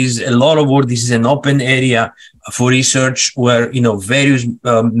 And there is a lot of work. This is an open area for research where, various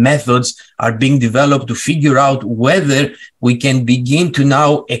methods are being developed to figure out whether we can begin to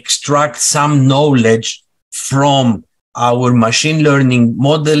now extract some knowledge from our machine learning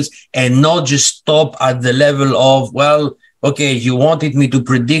models and not just stop at the level of, you wanted me to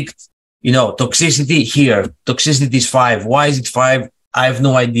predict, toxicity here. Toxicity is 5. Why is it 5? I have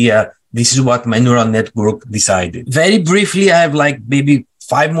no idea. This is what my neural network decided. Very briefly, I have maybe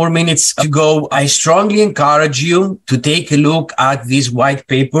 5 more minutes to go. I strongly encourage you to take a look at this white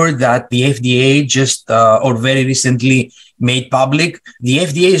paper that the FDA just or very recently made public. The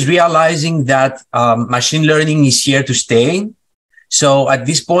FDA is realizing that machine learning is here to stay. So at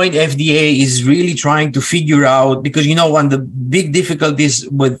this point, FDA is really trying to figure out, because, one of the big difficulties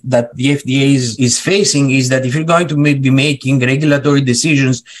that the FDA is facing is that if you're going to be making regulatory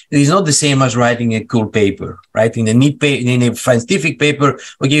decisions, it is not the same as writing a cool paper, right? In a scientific paper,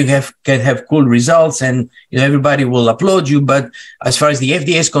 okay, you can have cool results and everybody will applaud you. But as far as the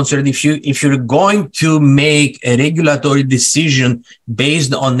FDA is concerned, if you're going to make a regulatory decision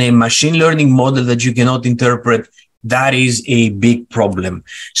based on a machine learning model that you cannot interpret, that is a big problem.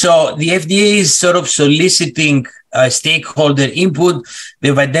 So the FDA is sort of soliciting stakeholder input.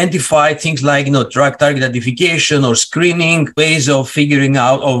 They've identified things like, drug target identification or screening, ways of figuring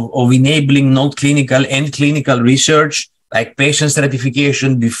out, of enabling non-clinical and clinical research, like patient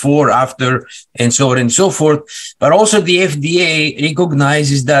stratification before, after, and so on and so forth. But also the FDA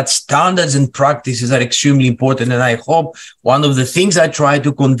recognizes that standards and practices are extremely important. And I hope one of the things I try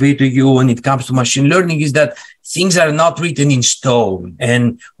to convey to you when it comes to machine learning is that things are not written in stone.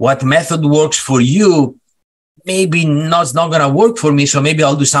 And what method works for you, maybe it's not going to work for me. So maybe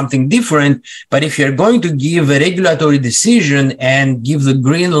I'll do something different. But if you're going to give a regulatory decision and give the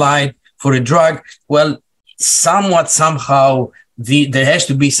green light for a drug, well, somehow there has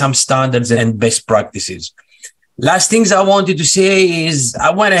to be some standards and best practices. Last things I wanted to say is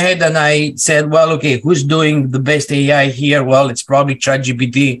I went ahead and I said, well, okay, who's doing the best AI here? Well, it's probably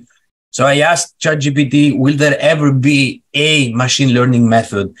ChatGPT. So I asked ChatGPT, will there ever be a machine learning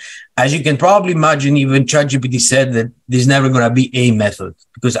method? As you can probably imagine, even ChatGPT said that there's never going to be a method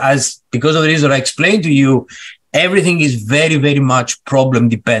because of the reason I explained to you, everything is very, very much problem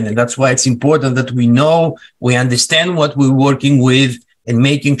dependent. That's why it's important that we understand what we're working with and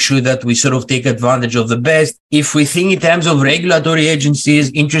making sure that we sort of take advantage of the best. If we think in terms of regulatory agencies,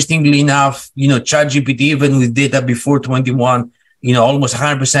 interestingly enough, ChatGPT, even with data before 21, almost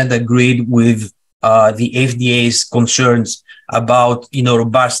 100% agreed with the FDA's concerns about,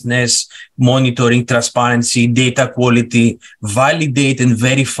 robustness, monitoring, transparency, data quality, validate and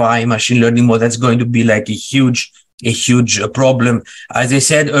verify machine learning model. That's going to be like a huge problem. As I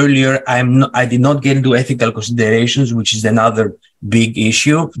said earlier, I did not get into ethical considerations, which is another big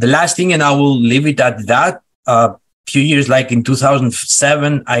issue. The last thing, and I will leave it at that, few years, like in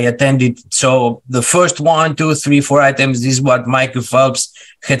 2007, I attended. So the first 1, 2, 3, 4 items, this is what Michael Phelps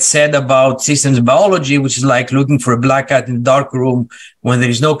had said about systems biology, which is like looking for a black cat in the dark room when there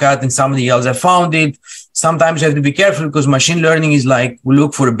is no cat and somebody else has found it. Sometimes you have to be careful because machine learning is like, we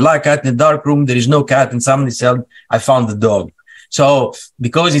look for a black cat in the dark room, there is no cat, and somebody said, I found the dog. So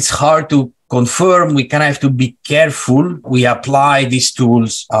because it's hard to confirm, we kind of have to be careful. We apply these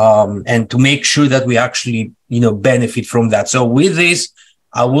tools and to make sure that we actually, benefit from that. So with this,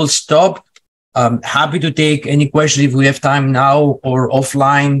 I will stop. I'm happy to take any questions if we have time now or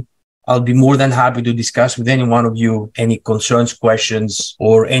offline. I'll be more than happy to discuss with any one of you any concerns, questions,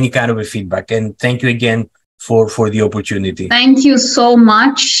 or any kind of a feedback. And thank you again for the opportunity. Thank you so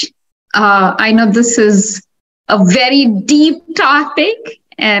much. I know this is a very deep topic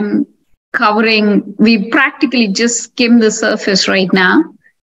and we practically just skimmed the surface right now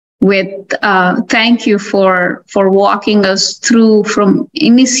with thank you for walking us through from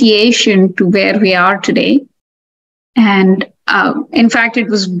initiation to where we are today. And in fact, it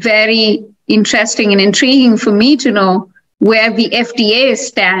was very interesting and intriguing for me to know where the FDA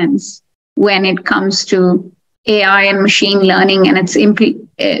stands when it comes to AI and machine learning and its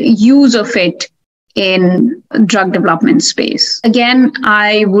use of it in drug development space. Again,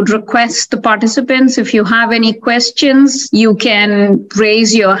 I would request the participants, if you have any questions, you can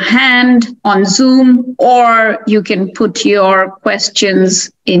raise your hand on Zoom or you can put your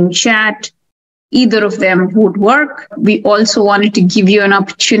questions in chat. Either of them would work. We also wanted to give you an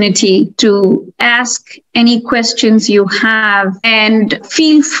opportunity to ask any questions you have, and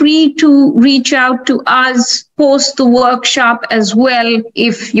feel free to reach out to us post the workshop as well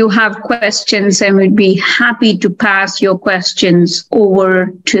if you have questions, and we'd be happy to pass your questions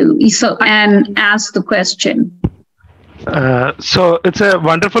over to Isa and ask the question. So it's a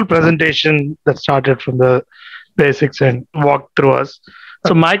wonderful presentation that started from the basics and walked through us.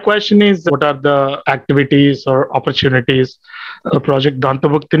 So my question is, what are the activities or opportunities Project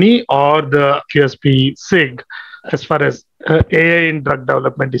Dontabhaktuni or the QSP SIG as far as AI in drug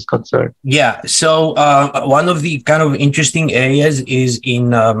development is concerned? Yeah. So one of the kind of interesting areas is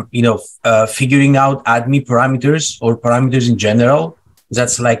in, figuring out ADME parameters or parameters in general.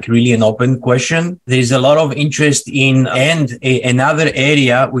 That's like really an open question. There's a lot of interest in, and another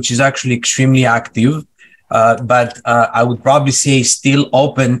area which is actually extremely active, but I would probably say still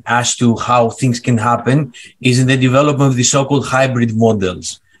open as to how things can happen, is in the development of the so-called hybrid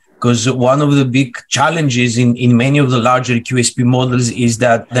models. because one of the big challenges in many of the larger QSP models is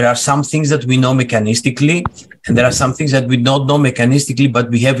that there are some things that we know mechanistically, and there are some things that we don't know mechanistically,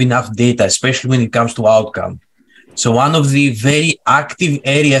 but we have enough data, especially when it comes to outcome. So one of the very active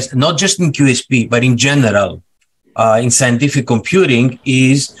areas, not just in QSP, but in general, in scientific computing,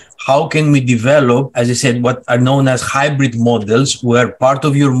 is how can we develop, as I said, what are known as hybrid models, where part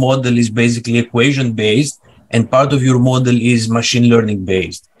of your model is basically equation-based and part of your model is machine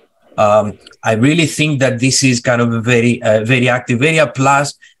learning-based. I really think that this is kind of a very active area.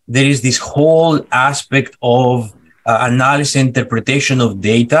 Plus, there is this whole aspect of analysis and interpretation of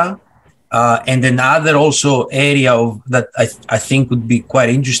data. And another also area that I think would be quite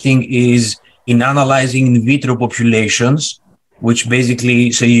interesting is in analyzing in vitro populations, which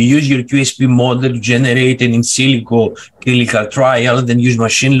basically, so you use your QSP model to generate an in silico clinical trial, then use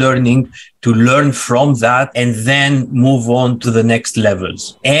machine learning to learn from that and then move on to the next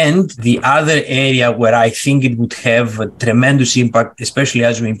levels. And the other area where I think it would have a tremendous impact, especially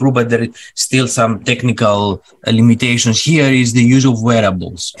as we improve, but there is still some technical limitations here, is the use of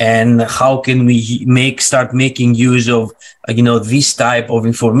wearables. And how can we start making use of this type of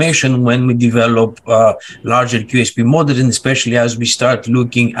information when we develop larger QSP models, and especially as we start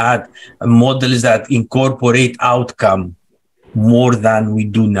looking at models that incorporate outcome more than we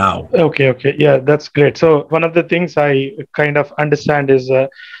do now. Okay. Yeah, that's great. So one of the things I kind of understand is,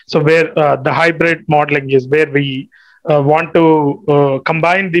 where the hybrid modeling is where we want to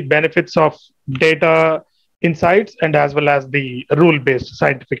combine the benefits of data insights and as well as the rule-based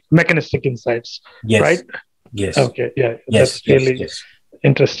scientific mechanistic insights, yes. Right? Yes. Okay. Yeah, yes, that's really yes.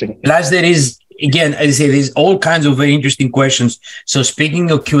 Interesting. Plus, there is, again, as I say, there's all kinds of very interesting questions. So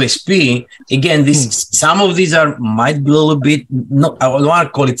speaking of QSP, again, some of these might be a little bit, I don't want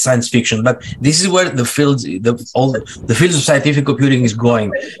to call it science fiction, but this is where the fields of scientific computing is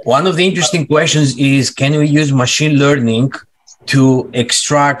going. One of the interesting questions is, can we use machine learning to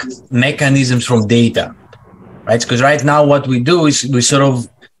extract mechanisms from data, right? Because right now what we do is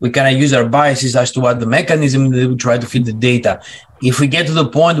we kind of use our biases as to what the mechanism that we try to fit the data. If we get to the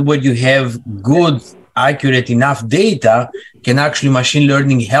point where you have good, accurate enough data, can actually machine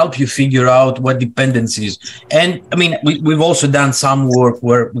learning help you figure out what dependencies? And I mean, we've also done some work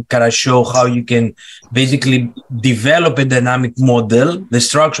where we kind of show how you can basically develop a dynamic model, the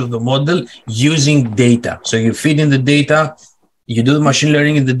structure of the model using data. So you feed in the data, you do the machine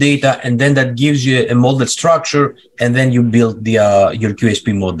learning in the data, and then that gives you a model structure, and then you build your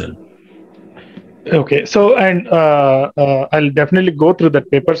QSP model. Okay, so and I'll definitely go through that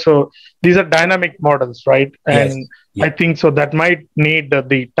paper. So these are dynamic models, right? And yes. Yeah. I think so that might need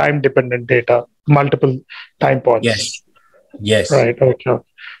the time-dependent data, multiple time points. Yes. Right. Okay.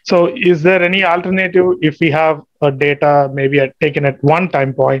 So is there any alternative if we have a data maybe taken at one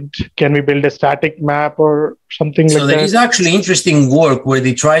time point? Can we build a static map or something like that? So there is actually interesting work where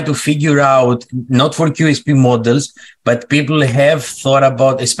they try to figure out, not for QSP models, but people have thought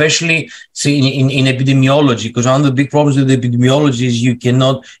about, especially in epidemiology, because one of the big problems with epidemiology is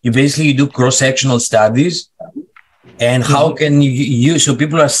you basically do cross-sectional studies. And how can you use, so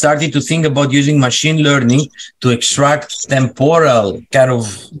people are starting to think about using machine learning to extract temporal kind of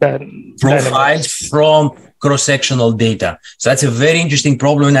profiles from cross-sectional data. So that's a very interesting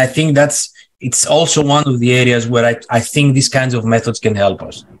problem. And I think it's also one of the areas where I think these kinds of methods can help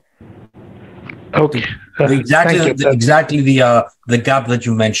us. Okay. Exactly the gap that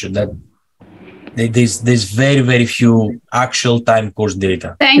you mentioned, that there's very, very few actual time course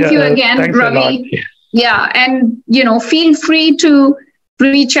data. Thank you again, Ravi. Yeah, and feel free to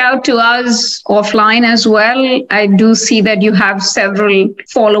reach out to us offline as well. I do see that you have several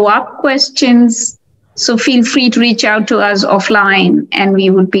follow-up questions, so feel free to reach out to us offline, and we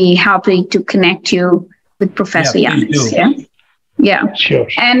would be happy to connect you with Professor Yanis. Yeah. Sure.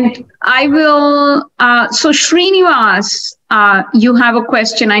 And I will. So Srinivas, you have a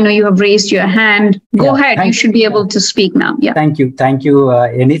question. I know you have raised your hand. Go ahead. You should be able to speak now. Yeah. Thank you,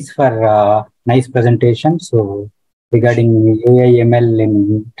 Yanis, for nice presentation. So regarding AI ML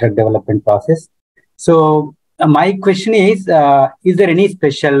in drug development process. So my question is there any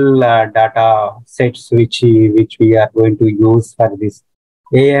special data sets which we are going to use for this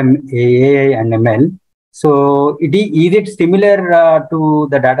AI and ML? So is it similar to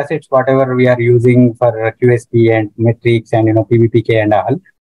the data sets whatever we are using for QSP and metrics and PBPK and all?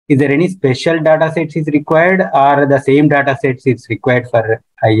 Is there any special data sets is required, or the same data sets is required for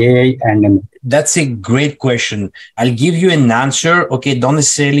AI and ML? That's a great question. I'll give you an answer. Okay, don't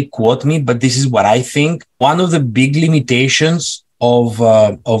necessarily quote me, but this is what I think. One of the big limitations of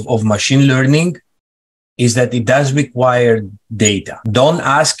machine learning is that it does require data. Don't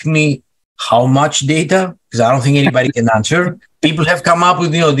ask me how much data, because I don't think anybody can answer. People have come up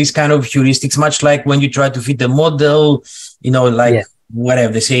with, these kind of heuristics, much like when you try to fit a model,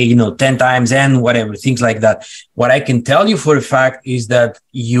 whatever they say, 10 times n, whatever, things like that. What I can tell you for a fact is that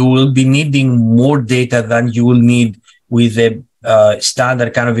you will be needing more data than you will need with a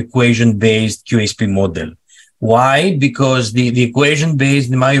standard kind of equation-based QSP model. Why? Because the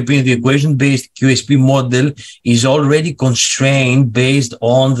equation-based, in my opinion, the equation-based QSP model is already constrained based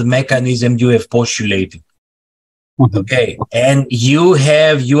on the mechanism you have postulated. Okay. And you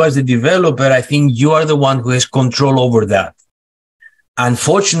as a developer, I think you are the one who has control over that.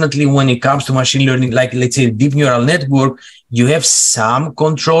 Unfortunately, when it comes to machine learning, like let's say deep neural network, you have some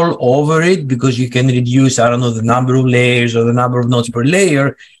control over it because you can reduce, the number of layers or the number of nodes per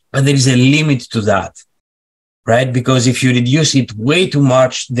layer, but there is a limit to that, right? Because if you reduce it way too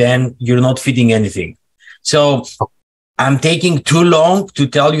much, then you're not fitting anything. So I'm taking too long to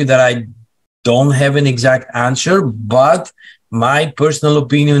tell you that I don't have an exact answer, but my personal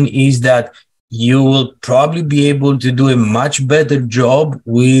opinion is that you will probably be able to do a much better job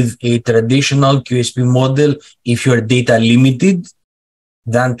with a traditional QSP model if you're data limited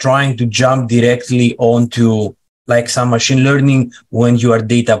than trying to jump directly onto like some machine learning when you are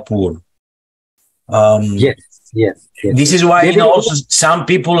data poor. Yes. This is why also some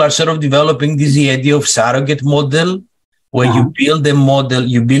people are sort of developing this idea of surrogate model, where you build a model,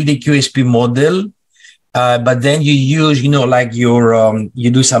 you build a QSP model, but then you use,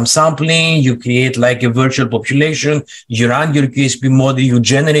 you do some sampling, you create like a virtual population, you run your QSP model, you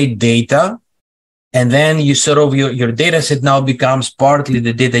generate data, and then you sort of, your data set now becomes partly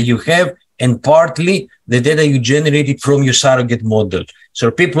the data you have and partly the data you generated from your surrogate model. So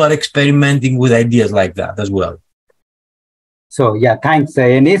people are experimenting with ideas like that as well. So yeah, thanks,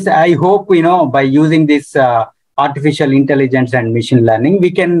 Enis. I hope, by using this artificial intelligence and machine learning,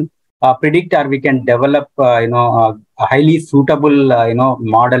 we can predict or we can develop, highly suitable,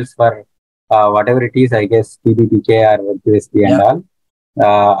 models for whatever it is, I guess, PBPK or QSP and all.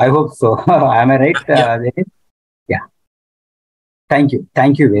 I hope so. Am I right? Yeah. Thank you.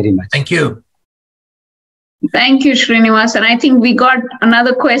 Thank you very much. Thank you. Thank you, Srinivas. And I think we got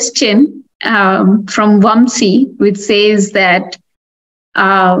another question from Vamsi, which says that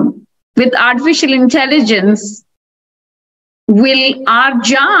with artificial intelligence, will our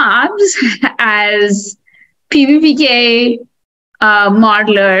jobs as PBPK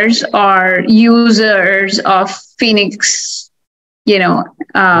modelers or users of Phoenix,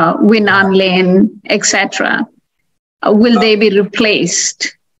 WinOnLane, etc., will they be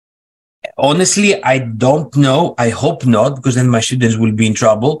replaced? Honestly, I don't know. I hope not, because then my students will be in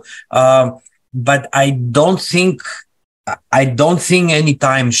trouble. But I don't think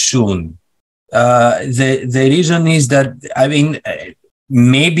anytime soon. The reason is that,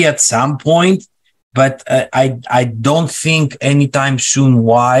 maybe at some point, but I don't think anytime soon.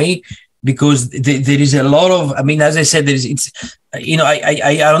 Why? Because there is a lot of, as I said,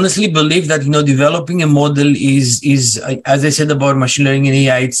 I honestly believe that, developing a model is, as I said about machine learning and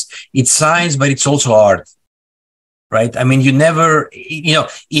AI, it's science, but it's also art, right? You never,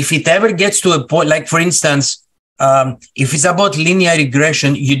 if it ever gets to a point, like for instance, if it's about linear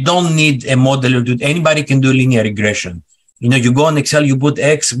regression, you don't need a model. Anybody can do linear regression. You go on Excel, you put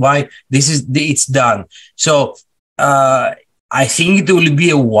X, Y, it's done. So, I think it will be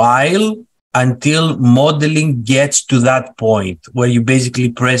a while until modeling gets to that point where you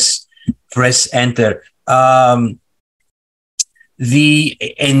basically press enter. An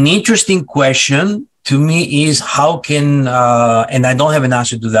interesting question to me is how can, and I don't have an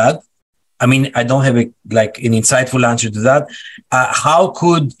answer to that. I don't have an insightful answer to that. How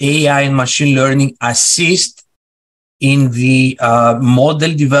could AI and machine learning assist in the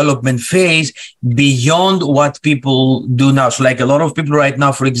model development phase beyond what people do now? So like a lot of people right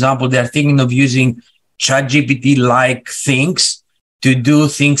now, for example, they are thinking of using ChatGPT-like things to do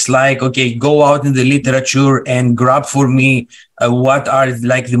things like, okay, go out in the literature and grab for me what are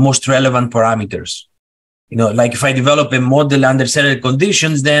like the most relevant parameters. Like if I develop a model under certain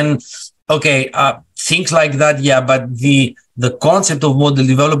conditions, then, okay, things like that, yeah, but the concept of model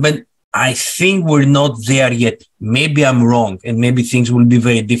development, I think we're not there yet. Maybe I'm wrong, and maybe things will be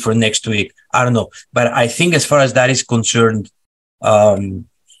very different next week. I don't know. But I think as far as that is concerned, there's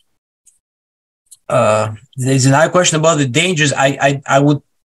another question about the dangers. I would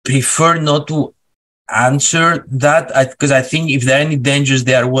prefer not to answer that because I think if there are any dangers,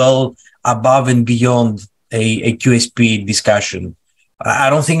 they are well above and beyond a QSP discussion. I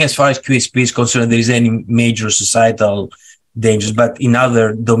don't think as far as QSP is concerned, there is any major societal dangers, but in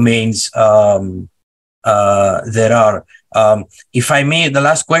other domains, there are. If I may, the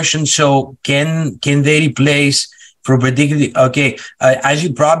last question. So can they replace for predicting? Okay, as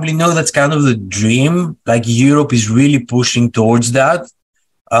you probably know, that's kind of the dream. Like Europe is really pushing towards that.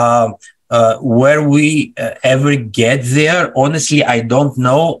 Where we ever get there, honestly, I don't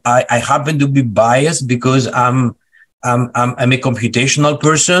know. I happen to be biased because I'm a computational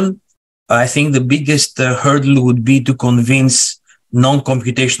person. I think the biggest hurdle would be to convince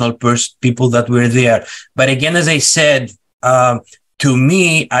non-computational people that we're there. But again, as I said, to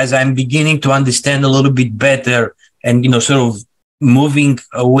me, as I'm beginning to understand a little bit better and, sort of moving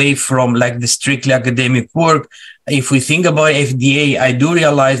away from like the strictly academic work, if we think about FDA, I do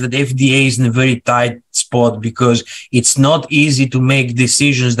realize that FDA is in a very tight spot because it's not easy to make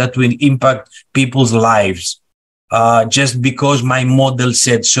decisions that will impact people's lives. Just because my model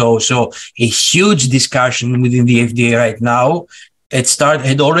said so. So a huge discussion within the FDA right now. It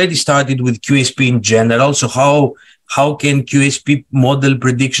had already started with QSP in general. So how can QSP model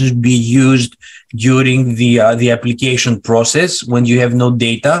predictions be used during the application process when you have no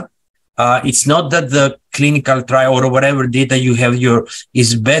data? It's not that the clinical trial or whatever data you have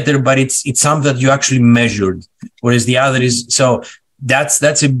is better, but it's something that you actually measured, whereas the other is so.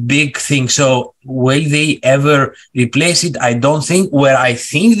 That's a big thing. So will they ever replace it? I don't think. Where I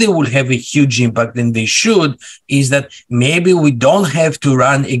think they will have a huge impact, and they should, is that maybe we don't have to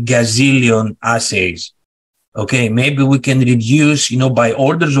run a gazillion assays. Okay, maybe we can reduce, by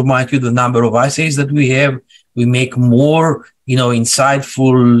orders of magnitude the number of assays that we have. We make more,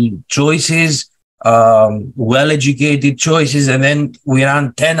 insightful choices, well-educated choices, and then we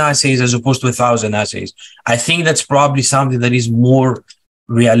run 10 assays as opposed to 1,000 assays. I think that's probably something that is more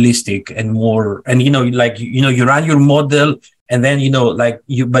realistic and more, and, you run your model and then,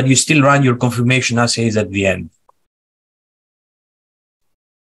 but you still run your confirmation assays at the end.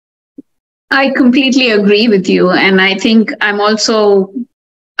 I completely agree with you. And I think I'm also,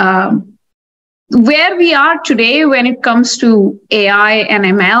 where we are today when it comes to AI and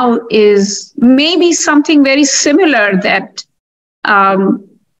ML is maybe something very similar that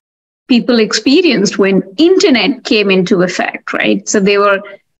people experienced when internet came into effect, right? So there were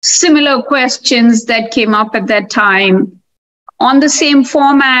similar questions that came up at that time on the same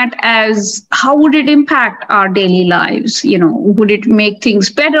format as how would it impact our daily lives? Would it make things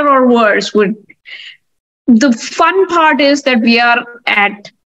better or worse? The fun part is that we are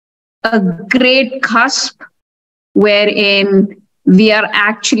at a great cusp wherein we are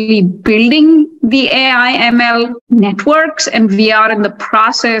actually building the AI ML networks, and we are in the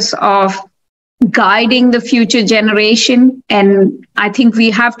process of guiding the future generation. And I think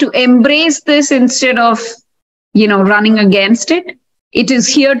we have to embrace this instead of, running against it. It is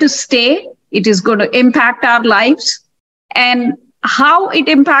here to stay. It is going to impact our lives. And how it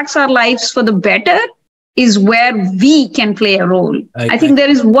impacts our lives for the better is where we can play a role. I think there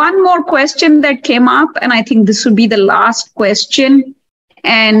is one more question that came up, and I think this would be the last question.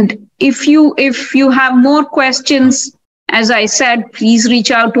 And if you have more questions, as I said, please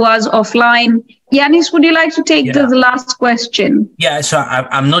reach out to us offline. Yanis, would you like to take the last question? Yeah, so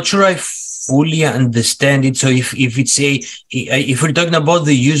I'm not sure I fully understand it. So if we're talking about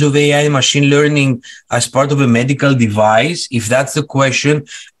the use of AI and machine learning as part of a medical device, if that's the question,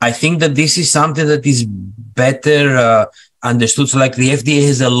 I think that this is something that is better understood. So like the FDA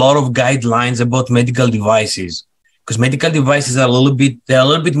has a lot of guidelines about medical devices, because medical devices are a little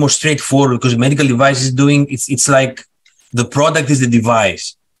bit more straightforward, because medical devices it's like the product is the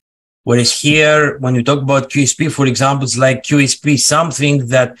device. Whereas here, when you talk about QSP, for example, it's like QSP, something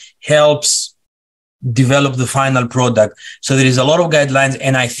that helps develop the final product. So there is a lot of guidelines.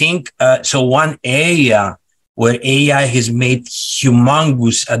 And I think, so one area where AI has made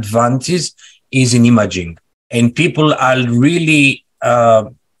humongous advances is in imaging. And people are really,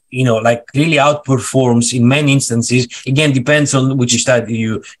 really outperforms in many instances. Again, depends on which study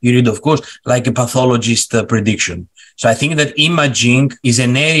you read, of course, like a pathologist prediction. So I think that imaging is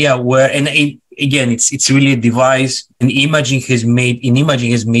an area where, and it's really a device, and imaging has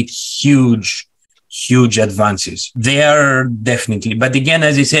made huge advances. They are definitely, but again,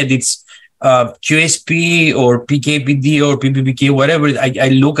 as I said, it's QSP or PKPD or PPPK, whatever. I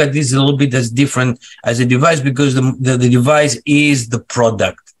look at this a little bit as different as a device, because the device is the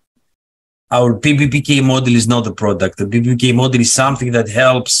product. Our PPPK model is not the product. The PPPK model is something that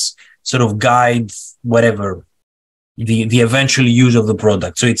helps sort of guide whatever the eventual use of the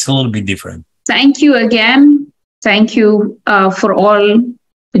product. So it's a little bit different. Thank you again. Thank you for all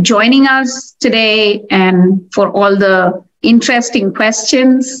joining us today and for all the interesting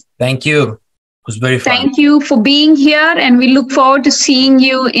questions. Thank you. It was very fun. Thank you for being here, and we look forward to seeing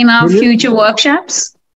you in our future workshops.